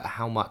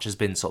 How much has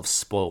been sort of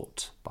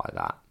spoilt by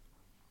that?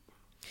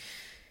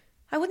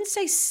 I wouldn't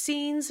say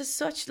scenes as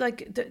such.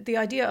 Like the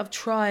idea of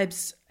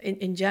tribes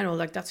in general,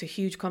 like that's a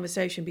huge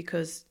conversation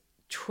because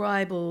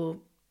tribalism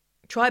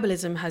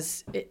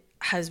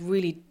has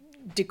really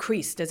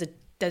decreased.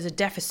 There's a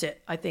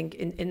deficit, I think,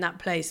 in that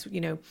place.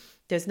 You know,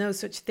 there's no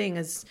such thing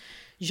as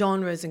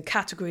genres and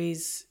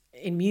categories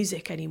in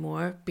music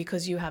anymore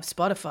because you have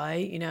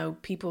Spotify. You know,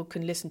 people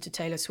can listen to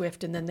Taylor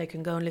Swift and then they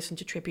can go and listen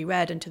to Trippie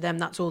Redd, and to them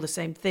that's all the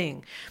same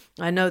thing.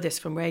 I know this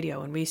from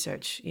radio and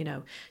research. You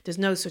know, there's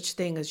no such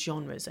thing as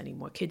genres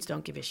anymore. Kids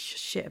don't give a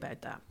shit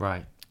about that.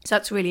 Right. So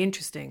that's really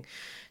interesting.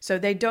 So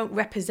they don't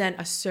represent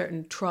a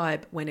certain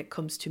tribe when it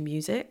comes to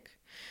music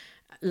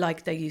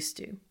like they used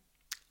to.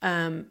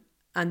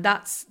 And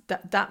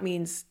that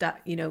means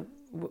that, you know,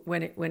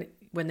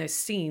 when there's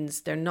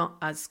scenes, they're not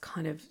as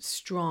kind of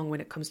strong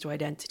when it comes to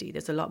identity.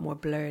 There's a lot more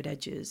blurred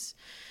edges.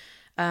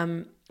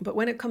 But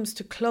when it comes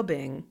to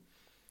clubbing,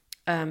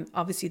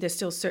 obviously there's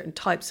still certain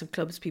types of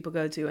clubs people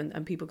go to,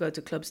 and people go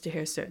to clubs to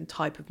hear a certain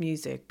type of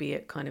music, be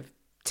it kind of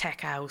tech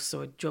house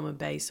or drum and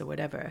bass or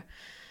whatever.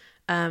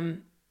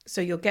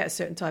 So you'll get a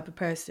certain type of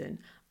person.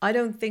 I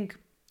don't think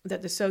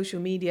that the social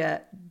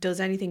media does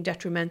anything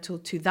detrimental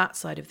to that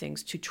side of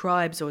things, to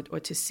tribes or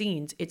to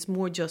scenes. It's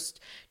more just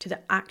to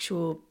the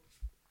actual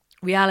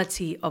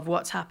reality of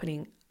what's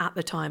happening at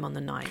the time on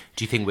the night.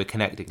 Do you think we're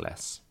connecting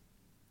less?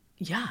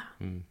 Yeah.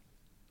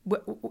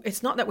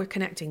 It's not that we're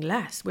connecting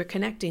less, we're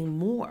connecting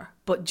more,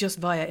 but just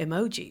via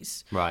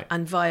emojis. Right.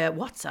 And via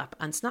WhatsApp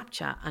and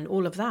Snapchat and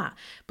all of that.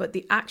 But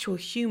the actual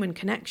human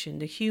connection,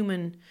 the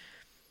human...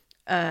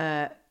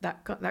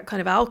 that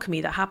kind of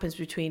alchemy that happens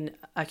between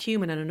a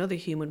human and another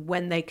human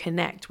when they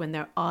connect, when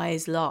their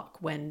eyes lock,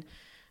 when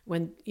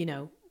you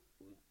know,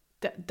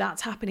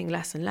 that's happening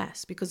less and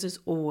less because there's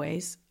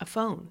always a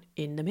phone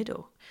in the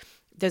middle.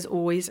 There's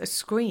always a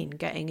screen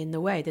getting in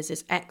the way. There's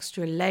this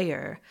extra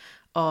layer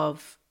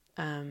of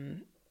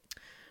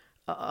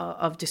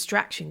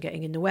distraction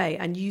getting in the way,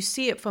 and you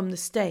see it from the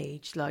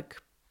stage.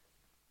 Like,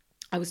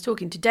 I was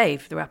talking to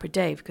Dave, the rapper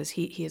Dave, because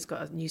he has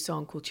got a new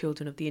song called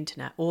Children of the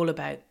Internet, all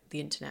about the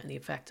internet and the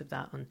effect of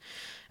that on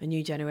a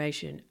new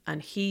generation.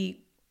 And we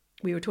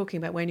were talking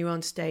about when you're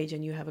on stage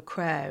and you have a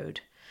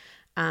crowd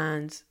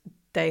and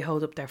they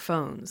hold up their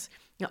phones.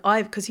 Now,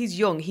 because he's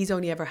young, he's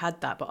only ever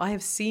had that, but I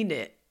have seen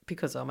it,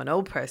 because I'm an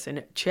old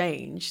person,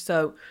 change.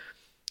 So,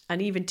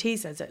 and even T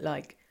says it,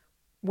 like,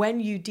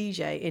 when you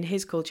DJ in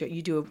his culture,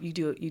 you do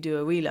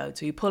a reload.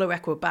 So you pull a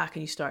record back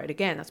and you start it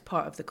again. That's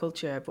part of the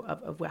culture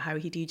of how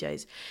he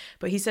DJs.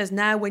 But he says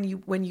now when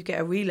you get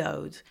a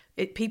reload,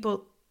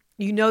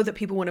 you know that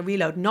people want to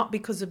reload, not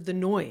because of the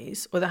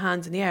noise or the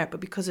hands in the air, but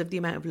because of the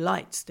amount of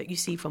lights that you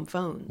see from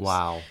phones.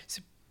 Wow.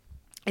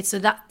 So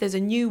that there's a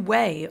new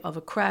way of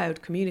a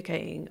crowd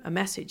communicating a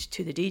message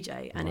to the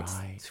DJ, and it's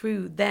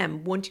through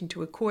them wanting to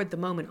record the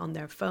moment on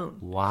their phone.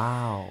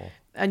 Wow.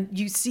 And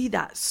you see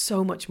that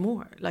so much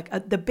more.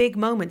 Like the big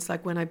moments,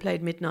 like when I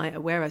played Midnight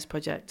at Warehouse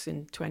Project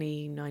in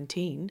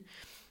 2019.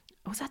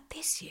 Was that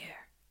this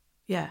year?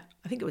 Yeah,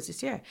 I think it was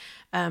this year.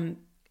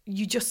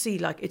 You just see,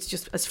 like, it's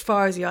just as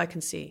far as the eye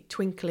can see,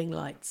 twinkling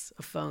lights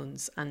of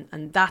phones.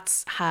 And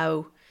that's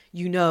how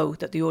you know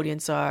that the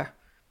audience are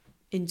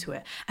into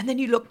it. And then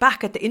you look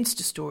back at the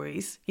Insta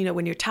stories, you know,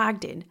 when you're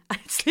tagged in, and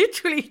it's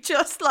literally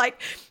just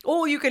like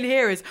all you can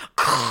hear is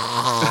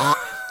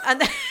and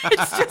then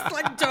it's just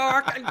like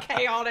dark and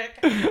chaotic,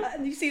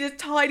 and you see this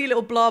tiny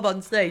little blob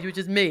on stage, which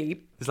is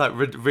me. It's like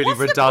really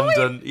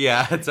redundant.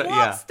 Yeah. What's the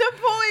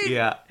point?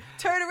 Yeah.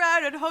 Turn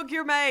around and hug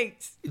your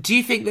mates. Do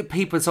you think that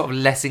people are sort of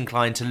less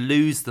inclined to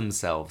lose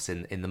themselves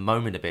in the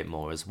moment a bit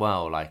more as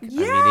well? Like,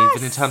 yes. I mean,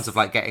 even in terms of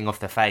like getting off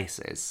their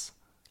faces,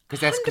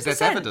 because there's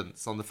 100%.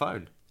 evidence on the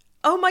phone.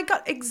 Oh my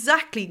God,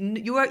 exactly.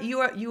 You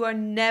are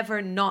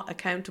never not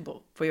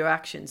accountable for your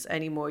actions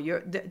anymore.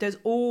 There's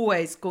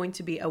always going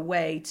to be a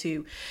way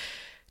to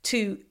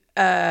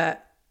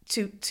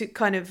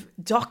kind of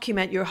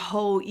document your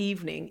whole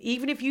evening,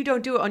 even if you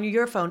don't do it on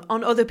your phone,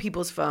 on other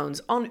people's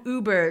phones, on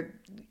Uber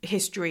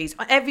histories,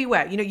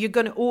 everywhere. You know, you're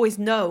going to always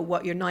know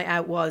what your night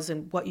out was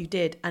and what you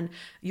did, and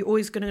you're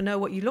always going to know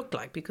what you looked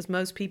like, because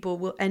most people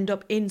will end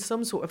up in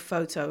some sort of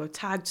photo or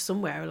tagged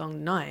somewhere along the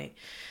night.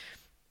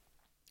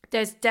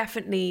 There's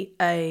definitely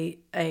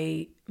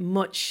a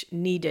much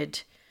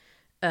needed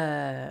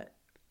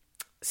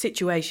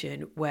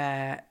situation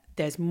where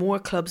there's more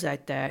clubs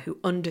out there who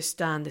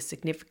understand the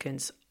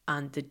significance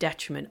and the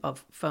detriment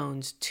of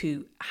phones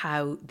to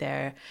how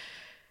their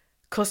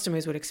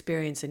customers would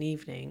experience an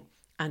evening,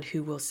 and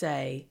who will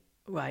say,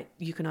 right,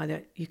 you can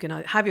either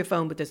have your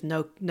phone, but there's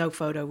no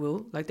photo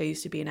rule. Like there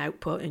used to be an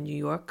Output in New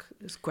York.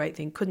 It's a great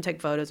thing. Couldn't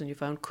take photos on your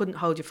phone. Couldn't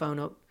hold your phone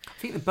up. I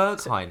think the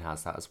Berghain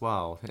has that as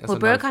well.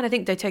 Berghain, I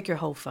think they take your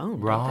whole phone.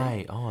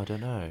 Right. Oh, I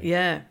don't know.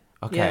 Yeah.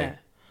 Okay. Yeah.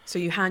 So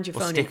you hand your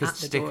phone in at the door.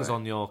 Stickers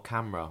on your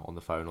camera on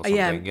the phone or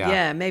something.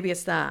 Yeah, maybe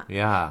it's that.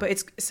 Yeah. But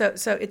it's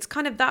so it's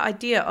kind of that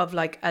idea of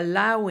like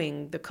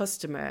allowing the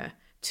customer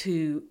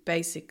to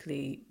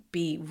basically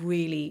be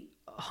really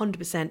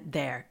 100%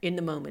 there in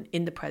the moment,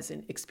 in the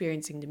present,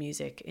 experiencing the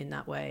music in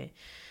that way,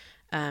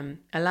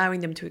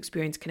 allowing them to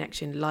experience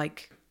connection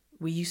like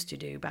we used to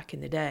do back in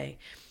the day.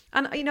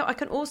 And, you know, I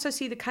can also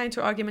see the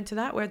counter argument to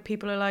that, where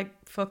people are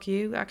like, fuck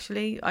you,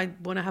 actually, I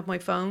want to have my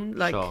phone.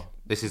 Like, sure.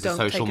 This is a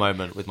social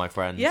moment with my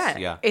friends.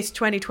 Yeah. It's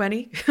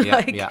 2020.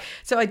 Yeah.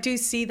 So I do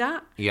see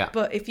that. Yeah.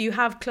 But if you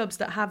have clubs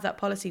that have that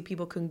policy,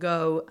 people can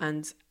go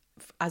and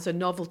as a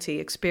novelty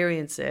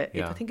experience it.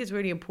 I think it's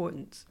really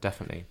important.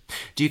 Definitely.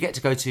 Do you get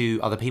to go to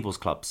other people's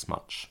clubs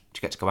much? Do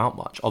you get to go out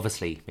much?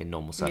 Obviously, in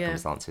normal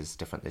circumstances,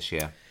 different this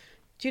year.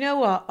 Do you know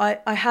what?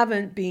 I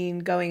haven't been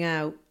going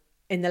out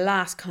in the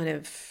last kind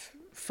of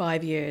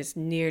 5 years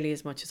nearly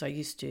as much as I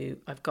used to.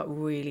 I've got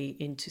really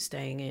into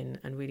staying in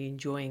and really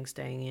enjoying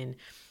staying in.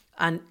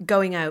 And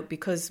going out,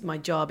 because my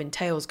job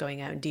entails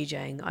going out and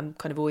DJing, I'm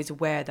kind of always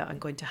aware that I'm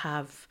going to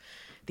have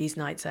these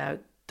nights out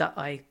that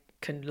I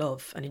can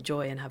love and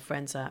enjoy and have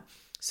friends at.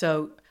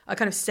 So I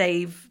kind of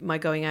save my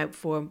going out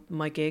for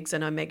my gigs,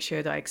 and I make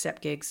sure that I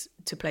accept gigs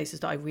to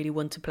places that I really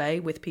want to play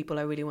with people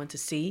I really want to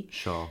see.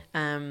 Sure.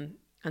 And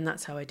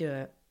that's how I do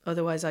it.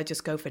 Otherwise, I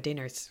just go for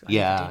dinners.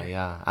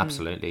 Yeah,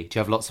 absolutely. Do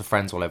you have lots of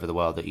friends all over the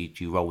world that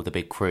you roll with a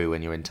big crew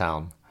when you're in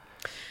town?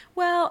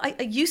 Well,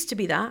 I used to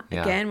be that.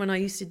 Again, when I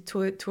used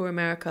to tour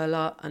America a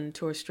lot and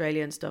tour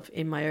Australia and stuff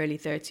in my early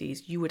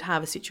 30s, you would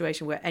have a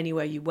situation where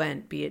anywhere you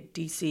went, be it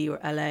DC or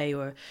LA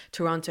or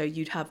Toronto,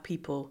 you'd have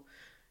people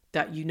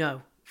that you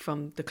know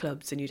from the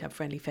clubs, and you'd have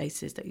friendly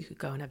faces that you could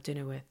go and have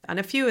dinner with. And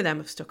a few of them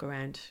have stuck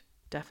around,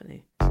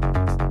 definitely.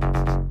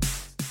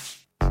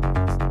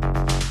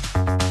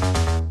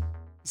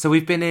 So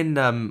we've been in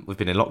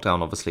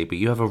lockdown, obviously, but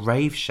you have a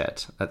rave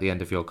shed at the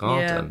end of your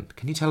garden. Yeah.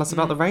 Can you tell us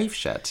about the rave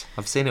shed?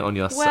 I've seen it on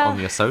your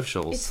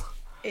socials.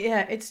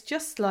 It's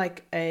just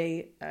like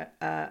a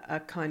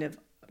kind of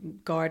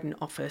garden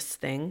office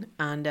thing,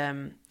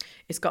 and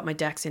it's got my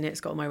decks in it. It's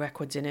got all my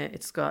records in it.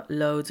 It's got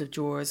loads of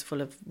drawers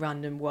full of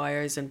random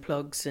wires and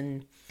plugs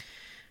and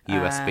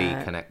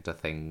USB connector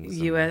things,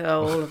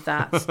 all of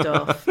that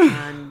stuff,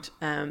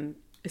 and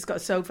It's got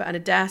a sofa and a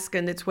desk,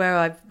 and it's where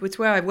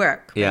I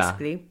work,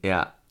 basically.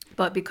 Yeah.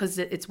 But because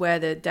it's where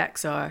the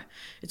decks are,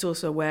 it's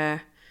also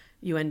where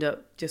you end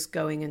up just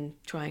going and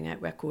trying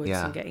out records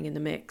and getting in the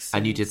mix.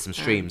 And you did some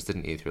streams,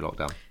 didn't you, through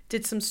lockdown?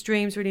 Did some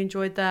streams, really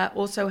enjoyed that.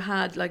 Also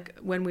had, like,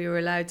 when we were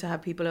allowed to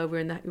have people over,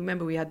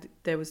 remember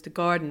there was the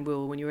garden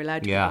rule when you were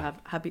allowed to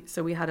have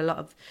so we had a lot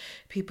of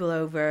people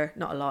over,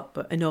 not a lot,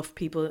 but enough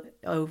people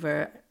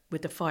over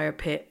with the fire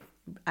pit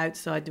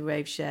outside the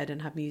rave shed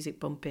and have music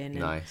bumping.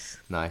 Nice.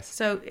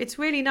 So it's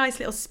really nice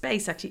little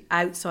space actually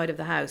outside of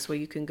the house where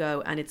you can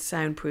go, and it's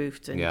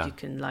soundproofed, and you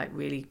can like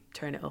really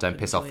turn it up. Don't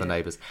piss off the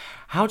neighbours.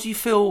 How do you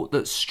feel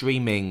that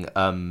streaming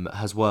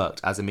has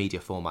worked as a media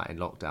format in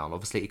lockdown?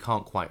 Obviously, it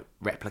can't quite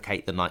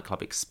replicate the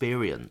nightclub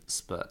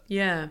experience, but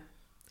yeah.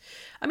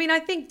 I mean, I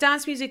think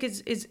dance music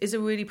is a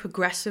really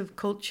progressive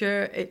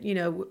culture.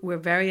 We're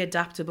very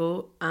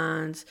adaptable,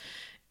 and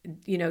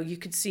you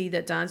could see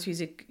that dance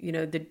music,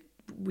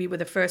 we were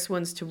the first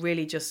ones to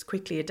really just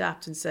quickly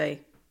adapt and say,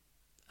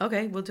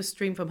 okay, we'll just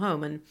stream from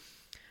home. And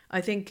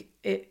I think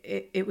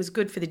it was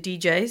good for the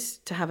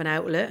DJs to have an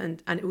outlet,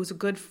 and it was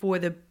good for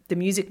the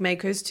music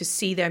makers to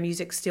see their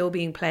music still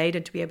being played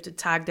and to be able to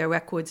tag their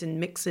records in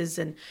mixes.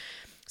 And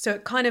so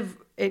it kind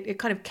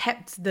of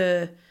kept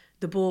the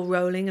ball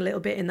rolling a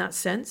little bit in that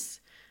sense.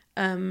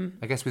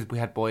 I guess we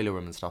had Boiler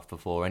Room and stuff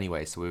before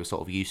anyway, so we were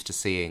sort of used to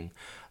seeing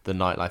the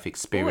nightlife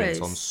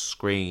experience on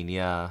screen.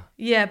 Yeah,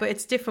 but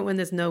it's different when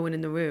there's no one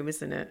in the room,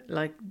 isn't it?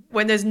 Like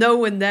when there's no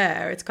one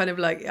there, it's kind of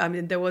like, I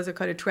mean, there was a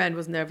kind of trend,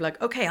 wasn't there, of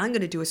like, okay, I'm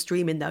going to do a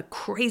stream in the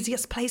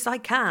craziest place I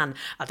can,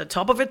 at the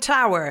top of a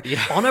tower,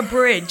 on a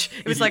bridge.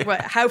 It was like,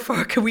 well, how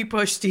far can we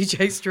push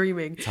DJ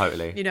streaming?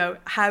 Totally.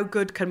 How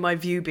good can my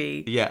view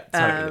be? Yeah,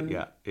 totally.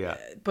 Yeah.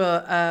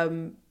 But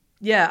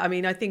yeah, I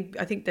mean, I think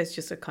there's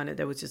just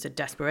there was just a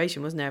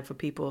desperation, wasn't there, for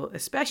people,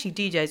 especially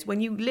DJs, when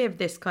you live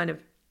this kind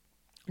of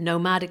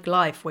nomadic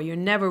life where you're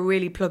never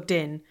really plugged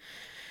in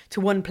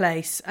to one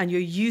place, and you're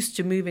used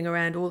to moving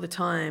around all the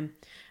time,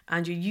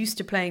 and you're used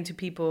to playing to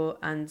people,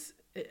 and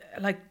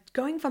like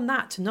going from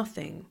that to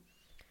nothing,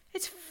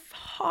 it's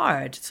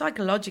hard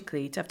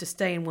psychologically to have to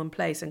stay in one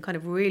place and kind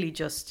of really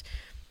just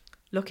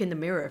look in the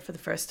mirror for the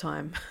first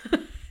time.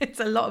 It's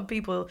a lot of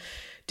people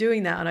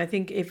doing that, and I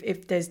think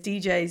if there's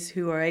DJs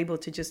who are able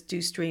to just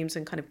do streams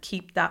and kind of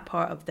keep that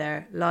part of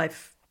their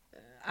life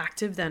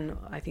active, then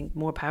I think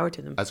more power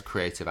to them as a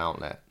creative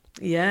outlet.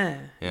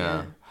 Yeah.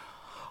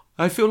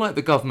 I feel like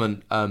the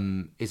government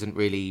isn't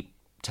really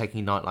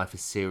taking nightlife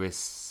as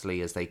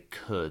seriously as they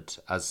could,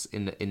 as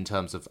in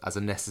terms of as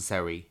a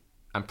necessary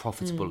and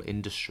profitable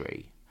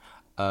industry.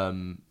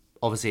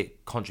 Obviously,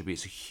 it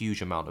contributes a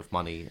huge amount of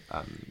money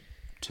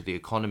to the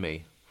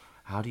economy.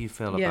 How do you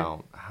feel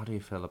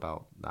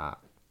about that?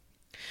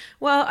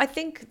 Well, I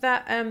think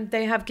that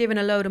they have given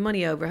a load of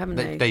money over, haven't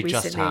they? They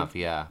recently? just have,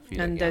 yeah.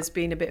 And there's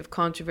been a bit of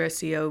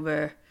controversy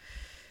over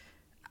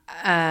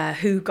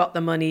who got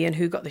the money and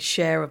who got the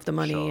share of the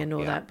money and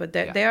all that. But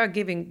they are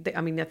giving.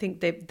 I mean, I think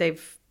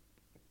they've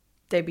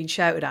been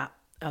shouted at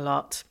a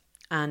lot.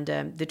 And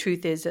the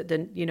truth is that the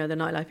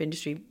nightlife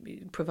industry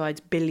provides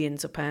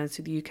billions of pounds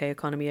to the UK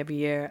economy every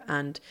year,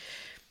 and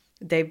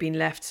they've been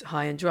left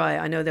high and dry.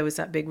 I know there was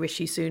that big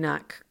Rishi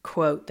Sunak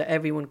quote that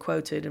everyone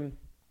quoted, and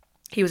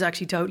he was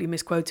actually totally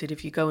misquoted.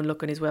 If you go and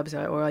look on his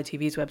website or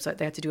ITV's website,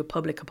 they had to do a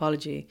public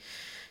apology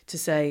to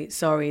say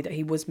sorry that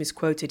he was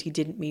misquoted. He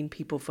didn't mean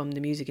people from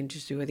the music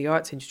industry or the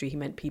arts industry. He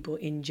meant people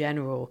in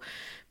general.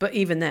 But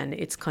even then,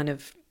 it's kind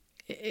of,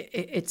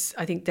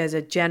 I think there's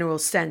a general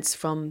sense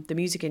from the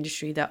music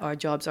industry that our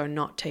jobs are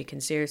not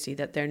taken seriously,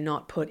 that they're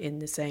not put in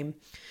the same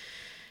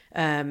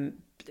kind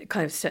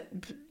of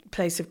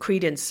place of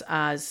credence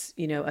as,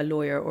 a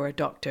lawyer or a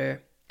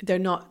doctor. They're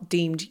not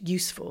deemed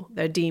useful.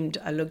 They're deemed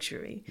a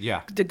luxury.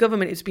 Yeah. The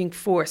government is being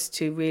forced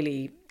to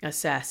really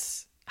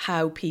assess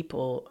how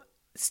people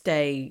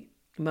stay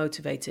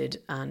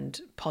motivated and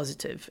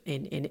positive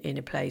in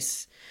a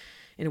place,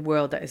 in a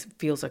world that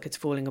feels like it's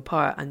falling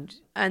apart.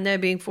 And they're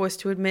being forced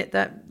to admit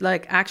that,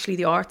 like, actually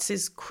the arts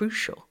is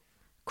crucial.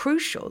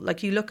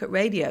 Like, you look at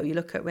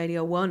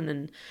Radio 1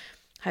 and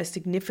how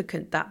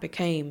significant that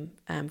became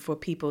for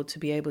people to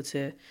be able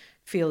to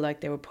feel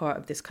like they were part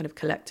of this kind of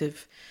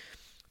collective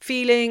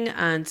feeling,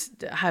 and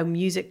how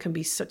music can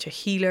be such a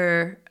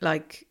healer.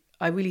 Like,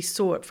 I really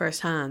saw it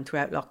firsthand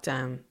throughout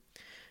lockdown,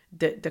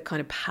 the kind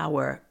of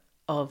power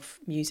of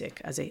music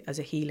as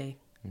a healing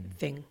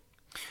thing.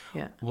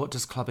 Yeah. What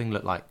does clubbing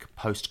look like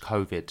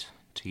post-COVID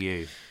to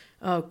you?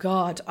 Oh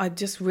God, I'm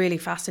just really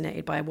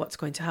fascinated by what's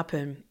going to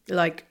happen.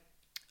 Like,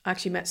 I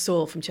actually met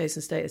Saul from Chase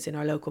and Status in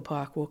our local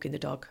park walking the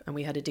dog, and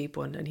we had a deep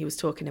one, and he was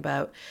talking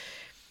about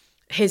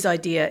his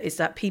idea is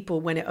that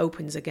people, when it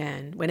opens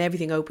again, when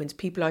everything opens,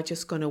 people are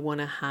just going to want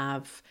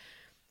to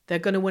they're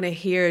going to want to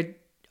hear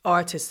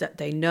artists that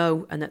they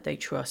know and that they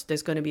trust.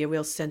 There's going to be a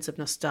real sense of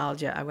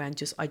nostalgia around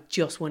I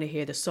just want to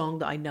hear the song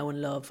that I know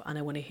and love, and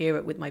I want to hear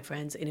it with my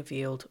friends in a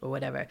field or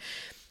whatever.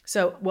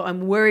 So what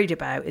I'm worried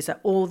about is that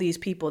all these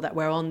people that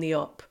were on the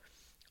up,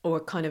 or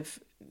kind of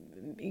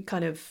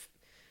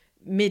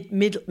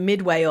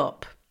midway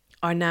up,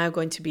 are now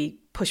going to be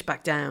push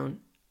back down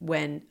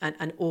when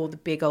and all the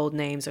big old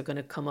names are going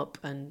to come up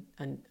and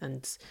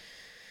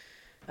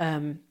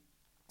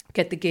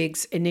get the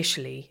gigs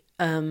initially.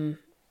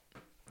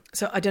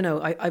 So I don't know.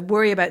 I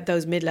worry about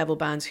those mid-level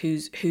bands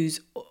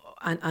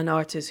and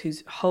artists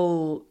whose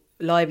whole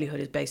livelihood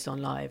is based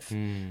on live.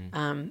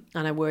 And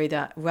I worry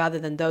that rather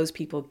than those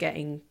people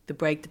getting the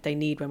break that they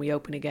need when we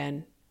open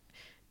again,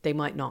 they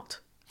might not.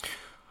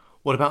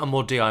 What about a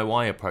more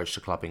DIY approach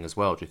to clubbing as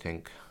well, do you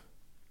think?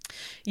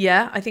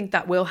 Yeah, I think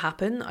that will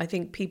happen. I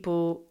think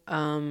people,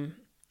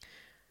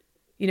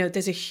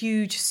 there's a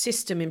huge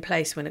system in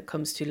place when it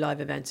comes to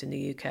live events in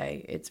the UK.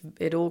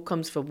 It all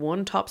comes from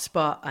one top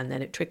spot and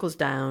then it trickles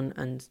down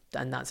and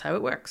that's how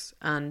it works.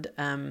 And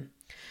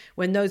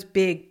when those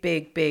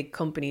big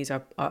companies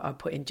are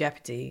put in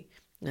jeopardy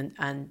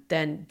and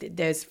then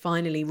there's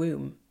finally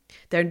room.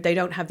 They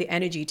don't have the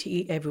energy to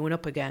eat everyone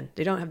up again.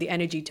 They don't have the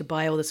energy to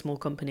buy all the small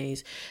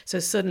companies. So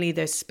suddenly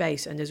there's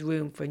space and there's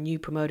room for new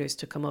promoters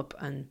to come up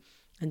and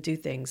do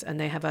things. And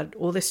they have had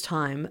all this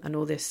time and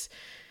all this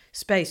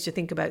space to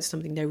think about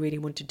something they really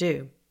want to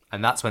do.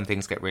 And that's when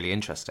things get really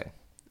interesting.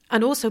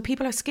 And also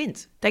people are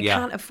skint. They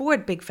can't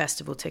afford big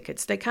festival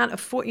tickets. They can't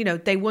afford,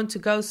 they want to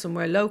go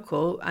somewhere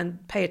local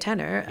and pay a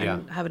tenner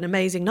and have an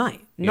amazing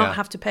night. Not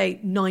have to pay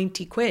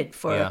 90 quid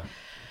for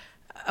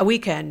a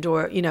weekend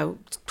or,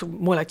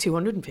 more like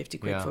 250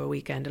 quid for a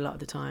weekend a lot of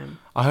the time.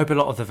 I hope a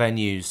lot of the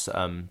venues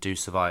do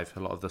survive. A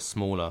lot of the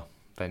smaller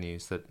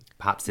venues that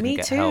perhaps didn't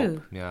get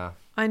help. Yeah.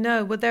 I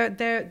know. Well,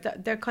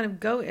 they're kind of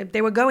going.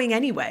 They were going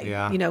anyway.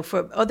 Yeah.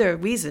 For other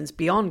reasons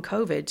beyond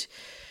COVID,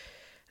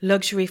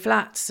 luxury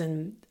flats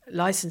and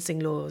licensing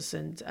laws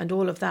and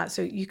all of that.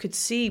 So you could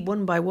see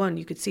one by one,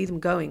 you could see them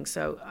going.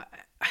 So,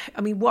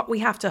 I mean, what we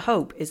have to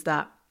hope is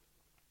that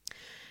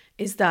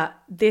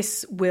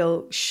this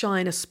will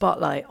shine a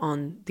spotlight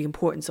on the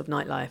importance of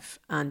nightlife,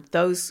 and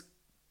those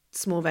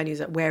small venues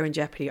that were in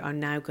jeopardy are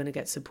now going to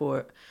get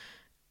support.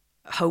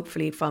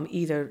 Hopefully from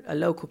either a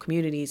local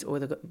communities or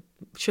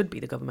should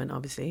be the government,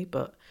 obviously,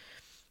 but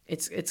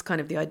it's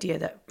kind of the idea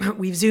that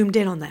we've zoomed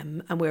in on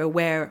them and we're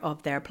aware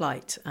of their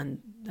plight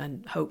and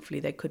hopefully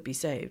they could be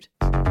saved.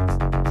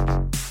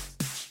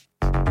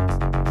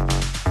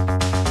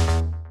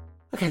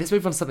 Okay, let's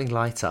move on to something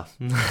lighter.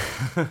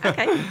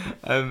 Okay.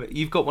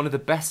 You've got one of the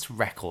best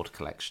record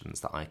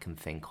collections that I can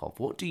think of.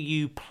 What do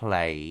you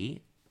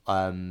play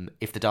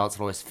if the dance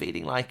floor is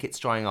feeling like it's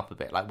drying up a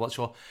bit? Like, what's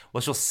your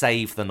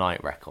save the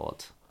night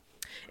record?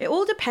 It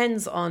all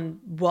depends on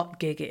what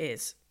gig it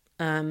is.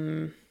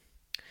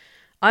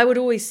 I would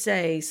always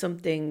say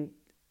something.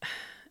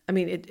 I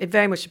mean, it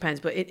very much depends.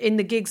 But in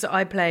the gigs that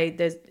I play,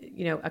 there's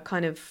a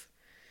kind of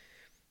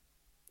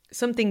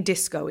something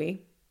disco-y,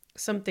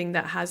 something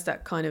that has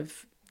that kind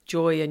of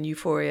joy and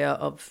euphoria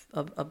of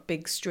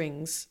big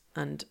strings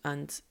and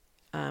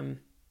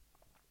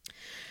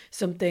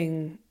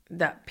something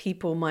that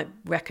people might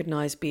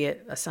recognize, be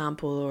it a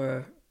sample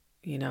or,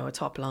 a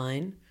top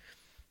line.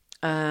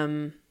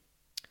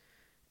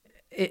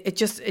 It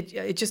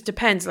just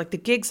depends. Like the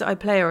gigs that I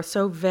play are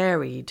so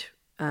varied.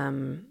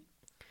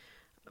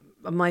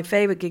 My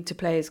favorite gig to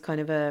play is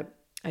kind of a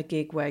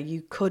gig where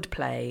you could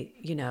play,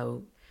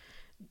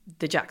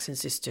 the Jackson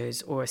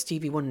Sisters or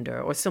Stevie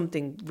Wonder or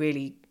something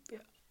really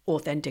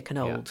authentic and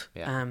old.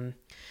 Yeah.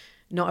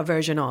 Not a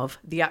version of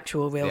the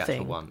actual real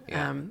thing. One,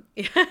 yeah.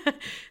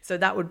 So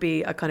that would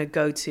be a kind of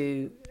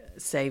go-to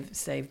save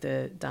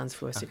the dance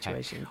floor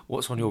situation. Okay.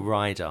 What's on your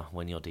rider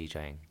when you're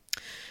DJing?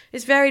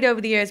 It's varied over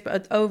the years,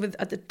 but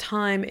at the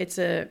time, it's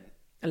a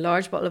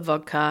large bottle of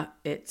vodka.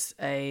 It's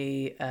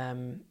a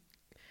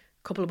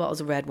couple of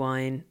bottles of red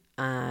wine,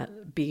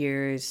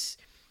 beers,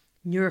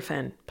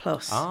 Nurofen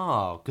Plus.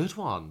 Oh, good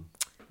one.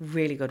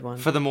 Really good one.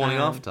 For the morning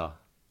after.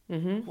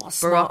 Mm-hmm. What a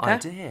smart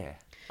idea.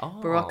 Oh.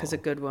 Barocca's a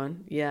good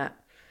one, yeah.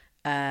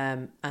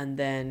 And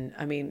then,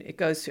 I mean, it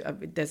goes to,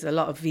 there's a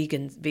lot of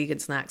vegan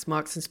snacks,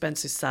 Marks and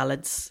Spencer's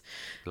salads.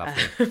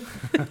 Lovely.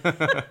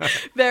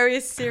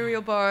 Various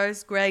cereal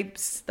bars,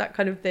 grapes, that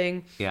kind of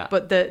thing. Yeah.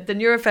 But the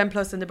Nurofen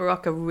Plus and the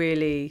Barocca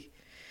really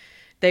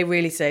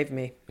saved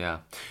me. Yeah.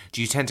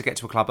 Do you tend to get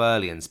to a club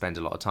early and spend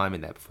a lot of time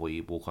in there before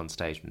you walk on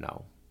stage?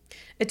 No.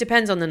 It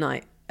depends on the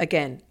night.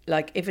 Again,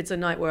 like if it's a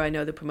night where I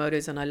know the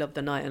promoters and I love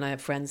the night and I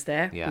have friends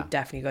there, we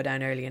definitely go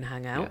down early and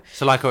hang out. Yeah.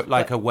 So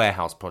a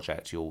warehouse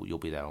project, you'll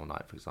be there all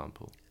night, for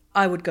example.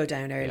 I would go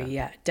down early,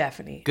 yeah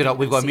definitely. Good.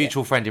 We've got a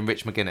mutual friend in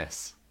Rich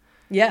McGuinness.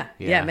 Yeah,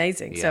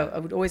 amazing. Yeah. So I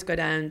would always go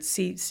down,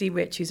 see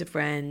Rich, who's a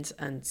friend,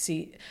 and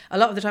see a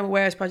lot of the time at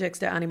warehouse projects,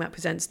 they're Animat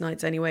Presents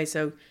nights anyway.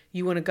 So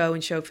you want to go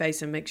and show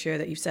face and make sure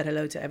that you've said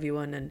hello to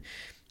everyone, and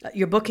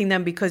you're booking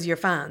them because you're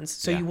fans.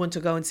 So you want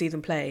to go and see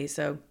them play.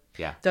 So.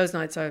 Yeah, those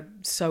nights are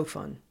so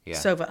fun,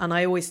 so fun, and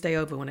I always stay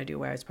over when I do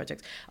warehouse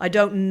projects. I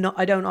don't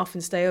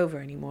often stay over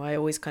anymore. I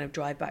always kind of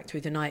drive back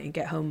through the night and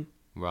get home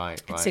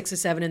at 6 or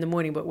 7 in the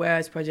morning. But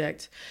warehouse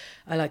project,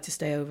 I like to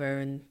stay over,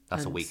 and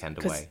that's a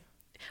weekend away.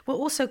 Well,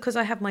 also because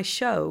I have my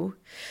show,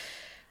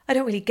 I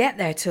don't really get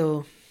there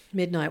till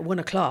midnight, 1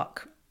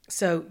 o'clock.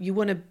 So you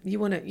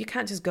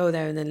can't just go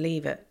there and then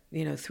leave at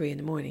 3 in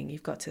the morning.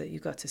 You've got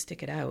to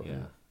stick it out.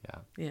 Yeah.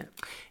 Yeah.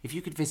 If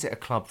you could visit a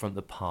club from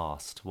the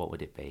past, what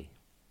would it be?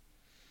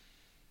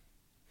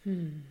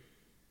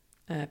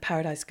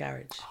 Paradise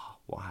Garage. Oh,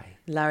 why?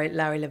 Larry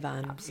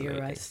Levan, Absolutely.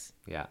 you're right.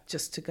 Yeah.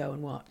 Just to go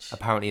and watch.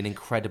 Apparently an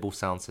incredible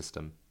sound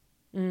system.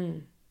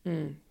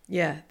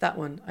 Yeah, that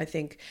one, I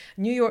think.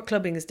 New York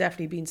clubbing has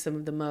definitely been some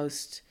of the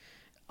most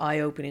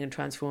eye-opening and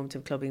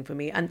transformative clubbing for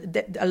me.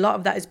 And a lot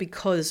of that is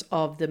because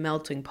of the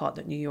melting pot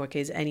that New York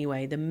is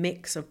anyway. The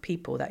mix of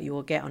people that you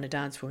will get on a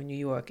dance floor in New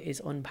York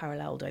is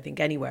unparalleled, I think,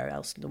 anywhere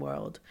else in the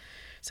world.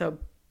 So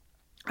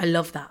I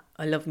love that.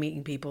 I love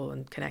meeting people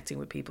and connecting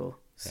with people.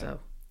 So,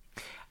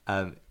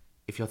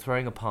 if you're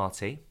throwing a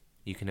party,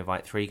 you can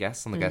invite 3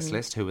 guests on the guest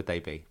list. Who would they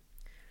be?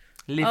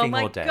 oh Living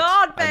my or dead?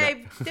 God,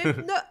 babe.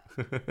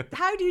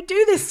 How do you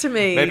do this to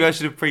me? Maybe I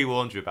should have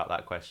pre-warned you about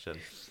that question.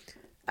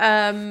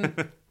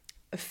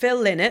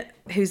 Phil Lynott,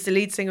 who's the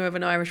lead singer of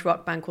an Irish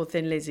rock band called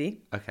Thin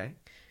Lizzy. Okay.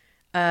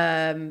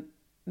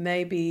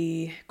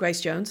 Maybe Grace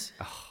Jones.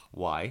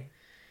 Why?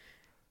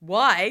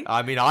 Why?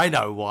 I mean, I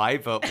know why,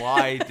 but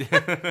why?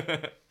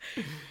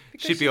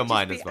 She'd be on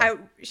mine as well.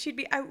 She'd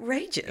be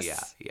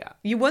outrageous. Yeah.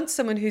 You want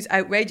someone who's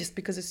outrageous,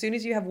 because as soon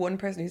as you have one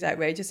person who's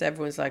outrageous,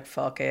 everyone's like,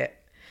 fuck it.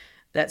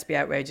 Let's be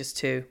outrageous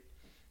too.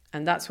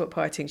 And that's what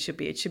partying should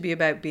be. It should be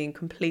about being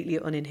completely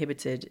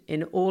uninhibited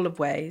in all of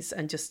ways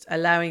and just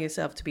allowing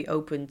yourself to be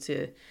open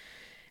to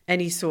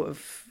any sort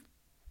of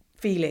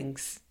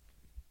feelings.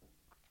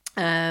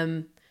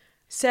 Sarah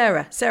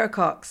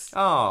Cox.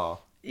 Oh.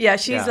 Yeah,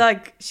 she's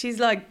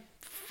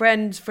like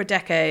friends for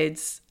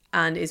decades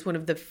and is one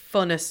of the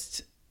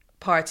funnest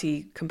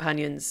party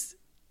companions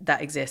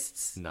that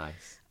exists.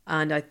 Nice.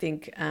 And I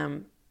think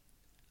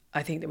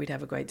that we'd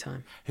have a great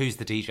time. Who's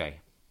the DJ?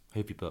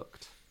 Who've you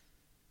booked?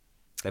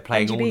 They're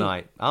playing Benji all B.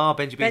 night. Oh,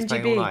 Benji B's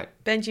playing all night.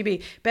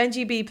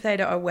 Benji B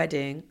played at our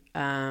wedding.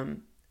 I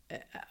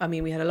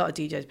mean, we had a lot of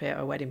DJs play at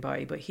our wedding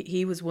party, but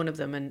he was one of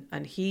them,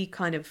 and he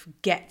kind of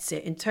gets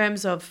it in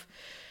terms of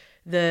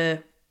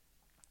the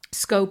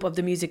scope of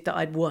the music that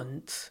I'd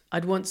want.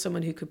 I'd want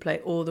someone who could play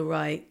all the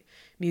right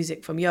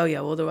music from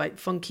Yo-Yo, all the right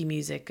funky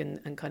music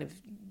and kind of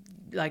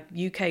like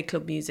UK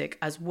club music,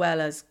 as well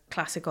as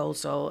classic old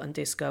soul and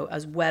disco,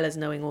 as well as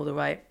knowing all the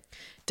right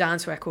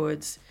dance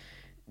records.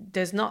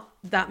 There's not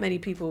that many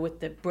people with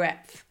the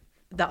breadth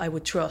that I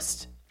would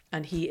trust,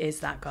 and he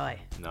is that guy.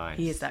 Nice.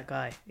 He is that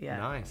guy. Yeah.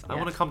 Nice. Yeah. I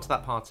want to come to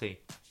that party.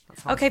 That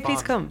sounds Okay, fun.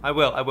 please come. I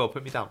will.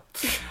 Put me down.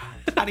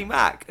 Annie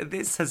Mac,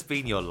 this has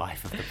been your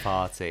Life of the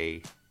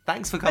Party.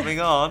 Thanks for coming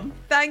on.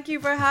 Thank you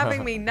for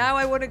having me. Now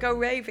I want to go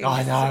raving.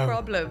 I This is know. a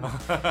problem.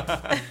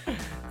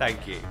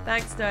 Thank you.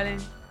 Thanks, darling.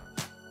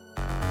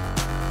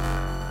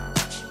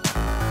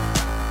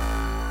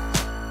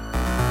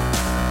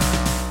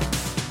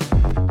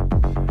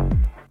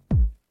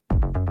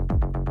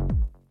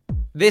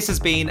 This has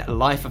been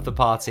Life of the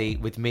Party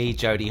with me,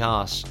 Jodie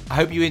Harsh. I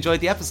hope you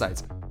enjoyed the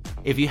episode.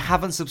 If you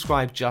haven't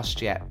subscribed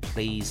just yet,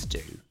 please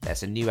do.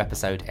 There's a new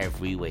episode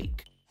every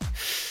week.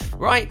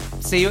 Right,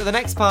 see you at the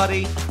next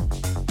party.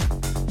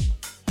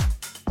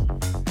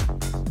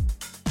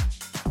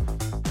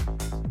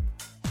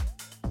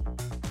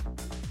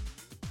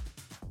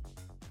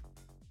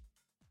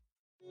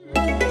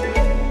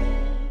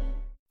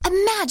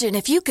 Imagine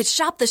if you could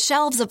shop the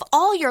shelves of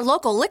all your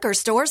local liquor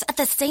stores at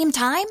the same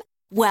time.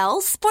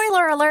 Well,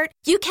 spoiler alert,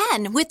 you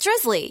can with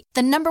Drizzly,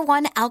 the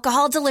 #1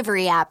 alcohol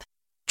delivery app.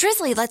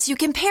 Drizzly lets you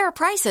compare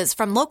prices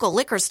from local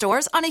liquor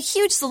stores on a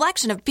huge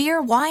selection of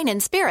beer, wine,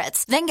 and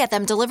spirits, then get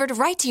them delivered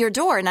right to your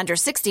door in under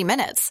 60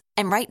 minutes.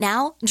 And right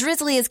now,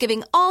 Drizzly is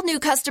giving all new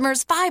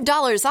customers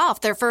 $5 off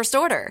their first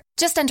order.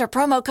 Just enter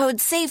promo code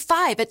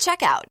SAVE5 at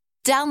checkout.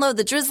 Download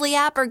the Drizzly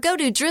app or go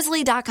to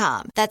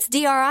drizzly.com. That's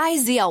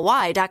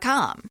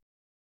DRIZLY.com.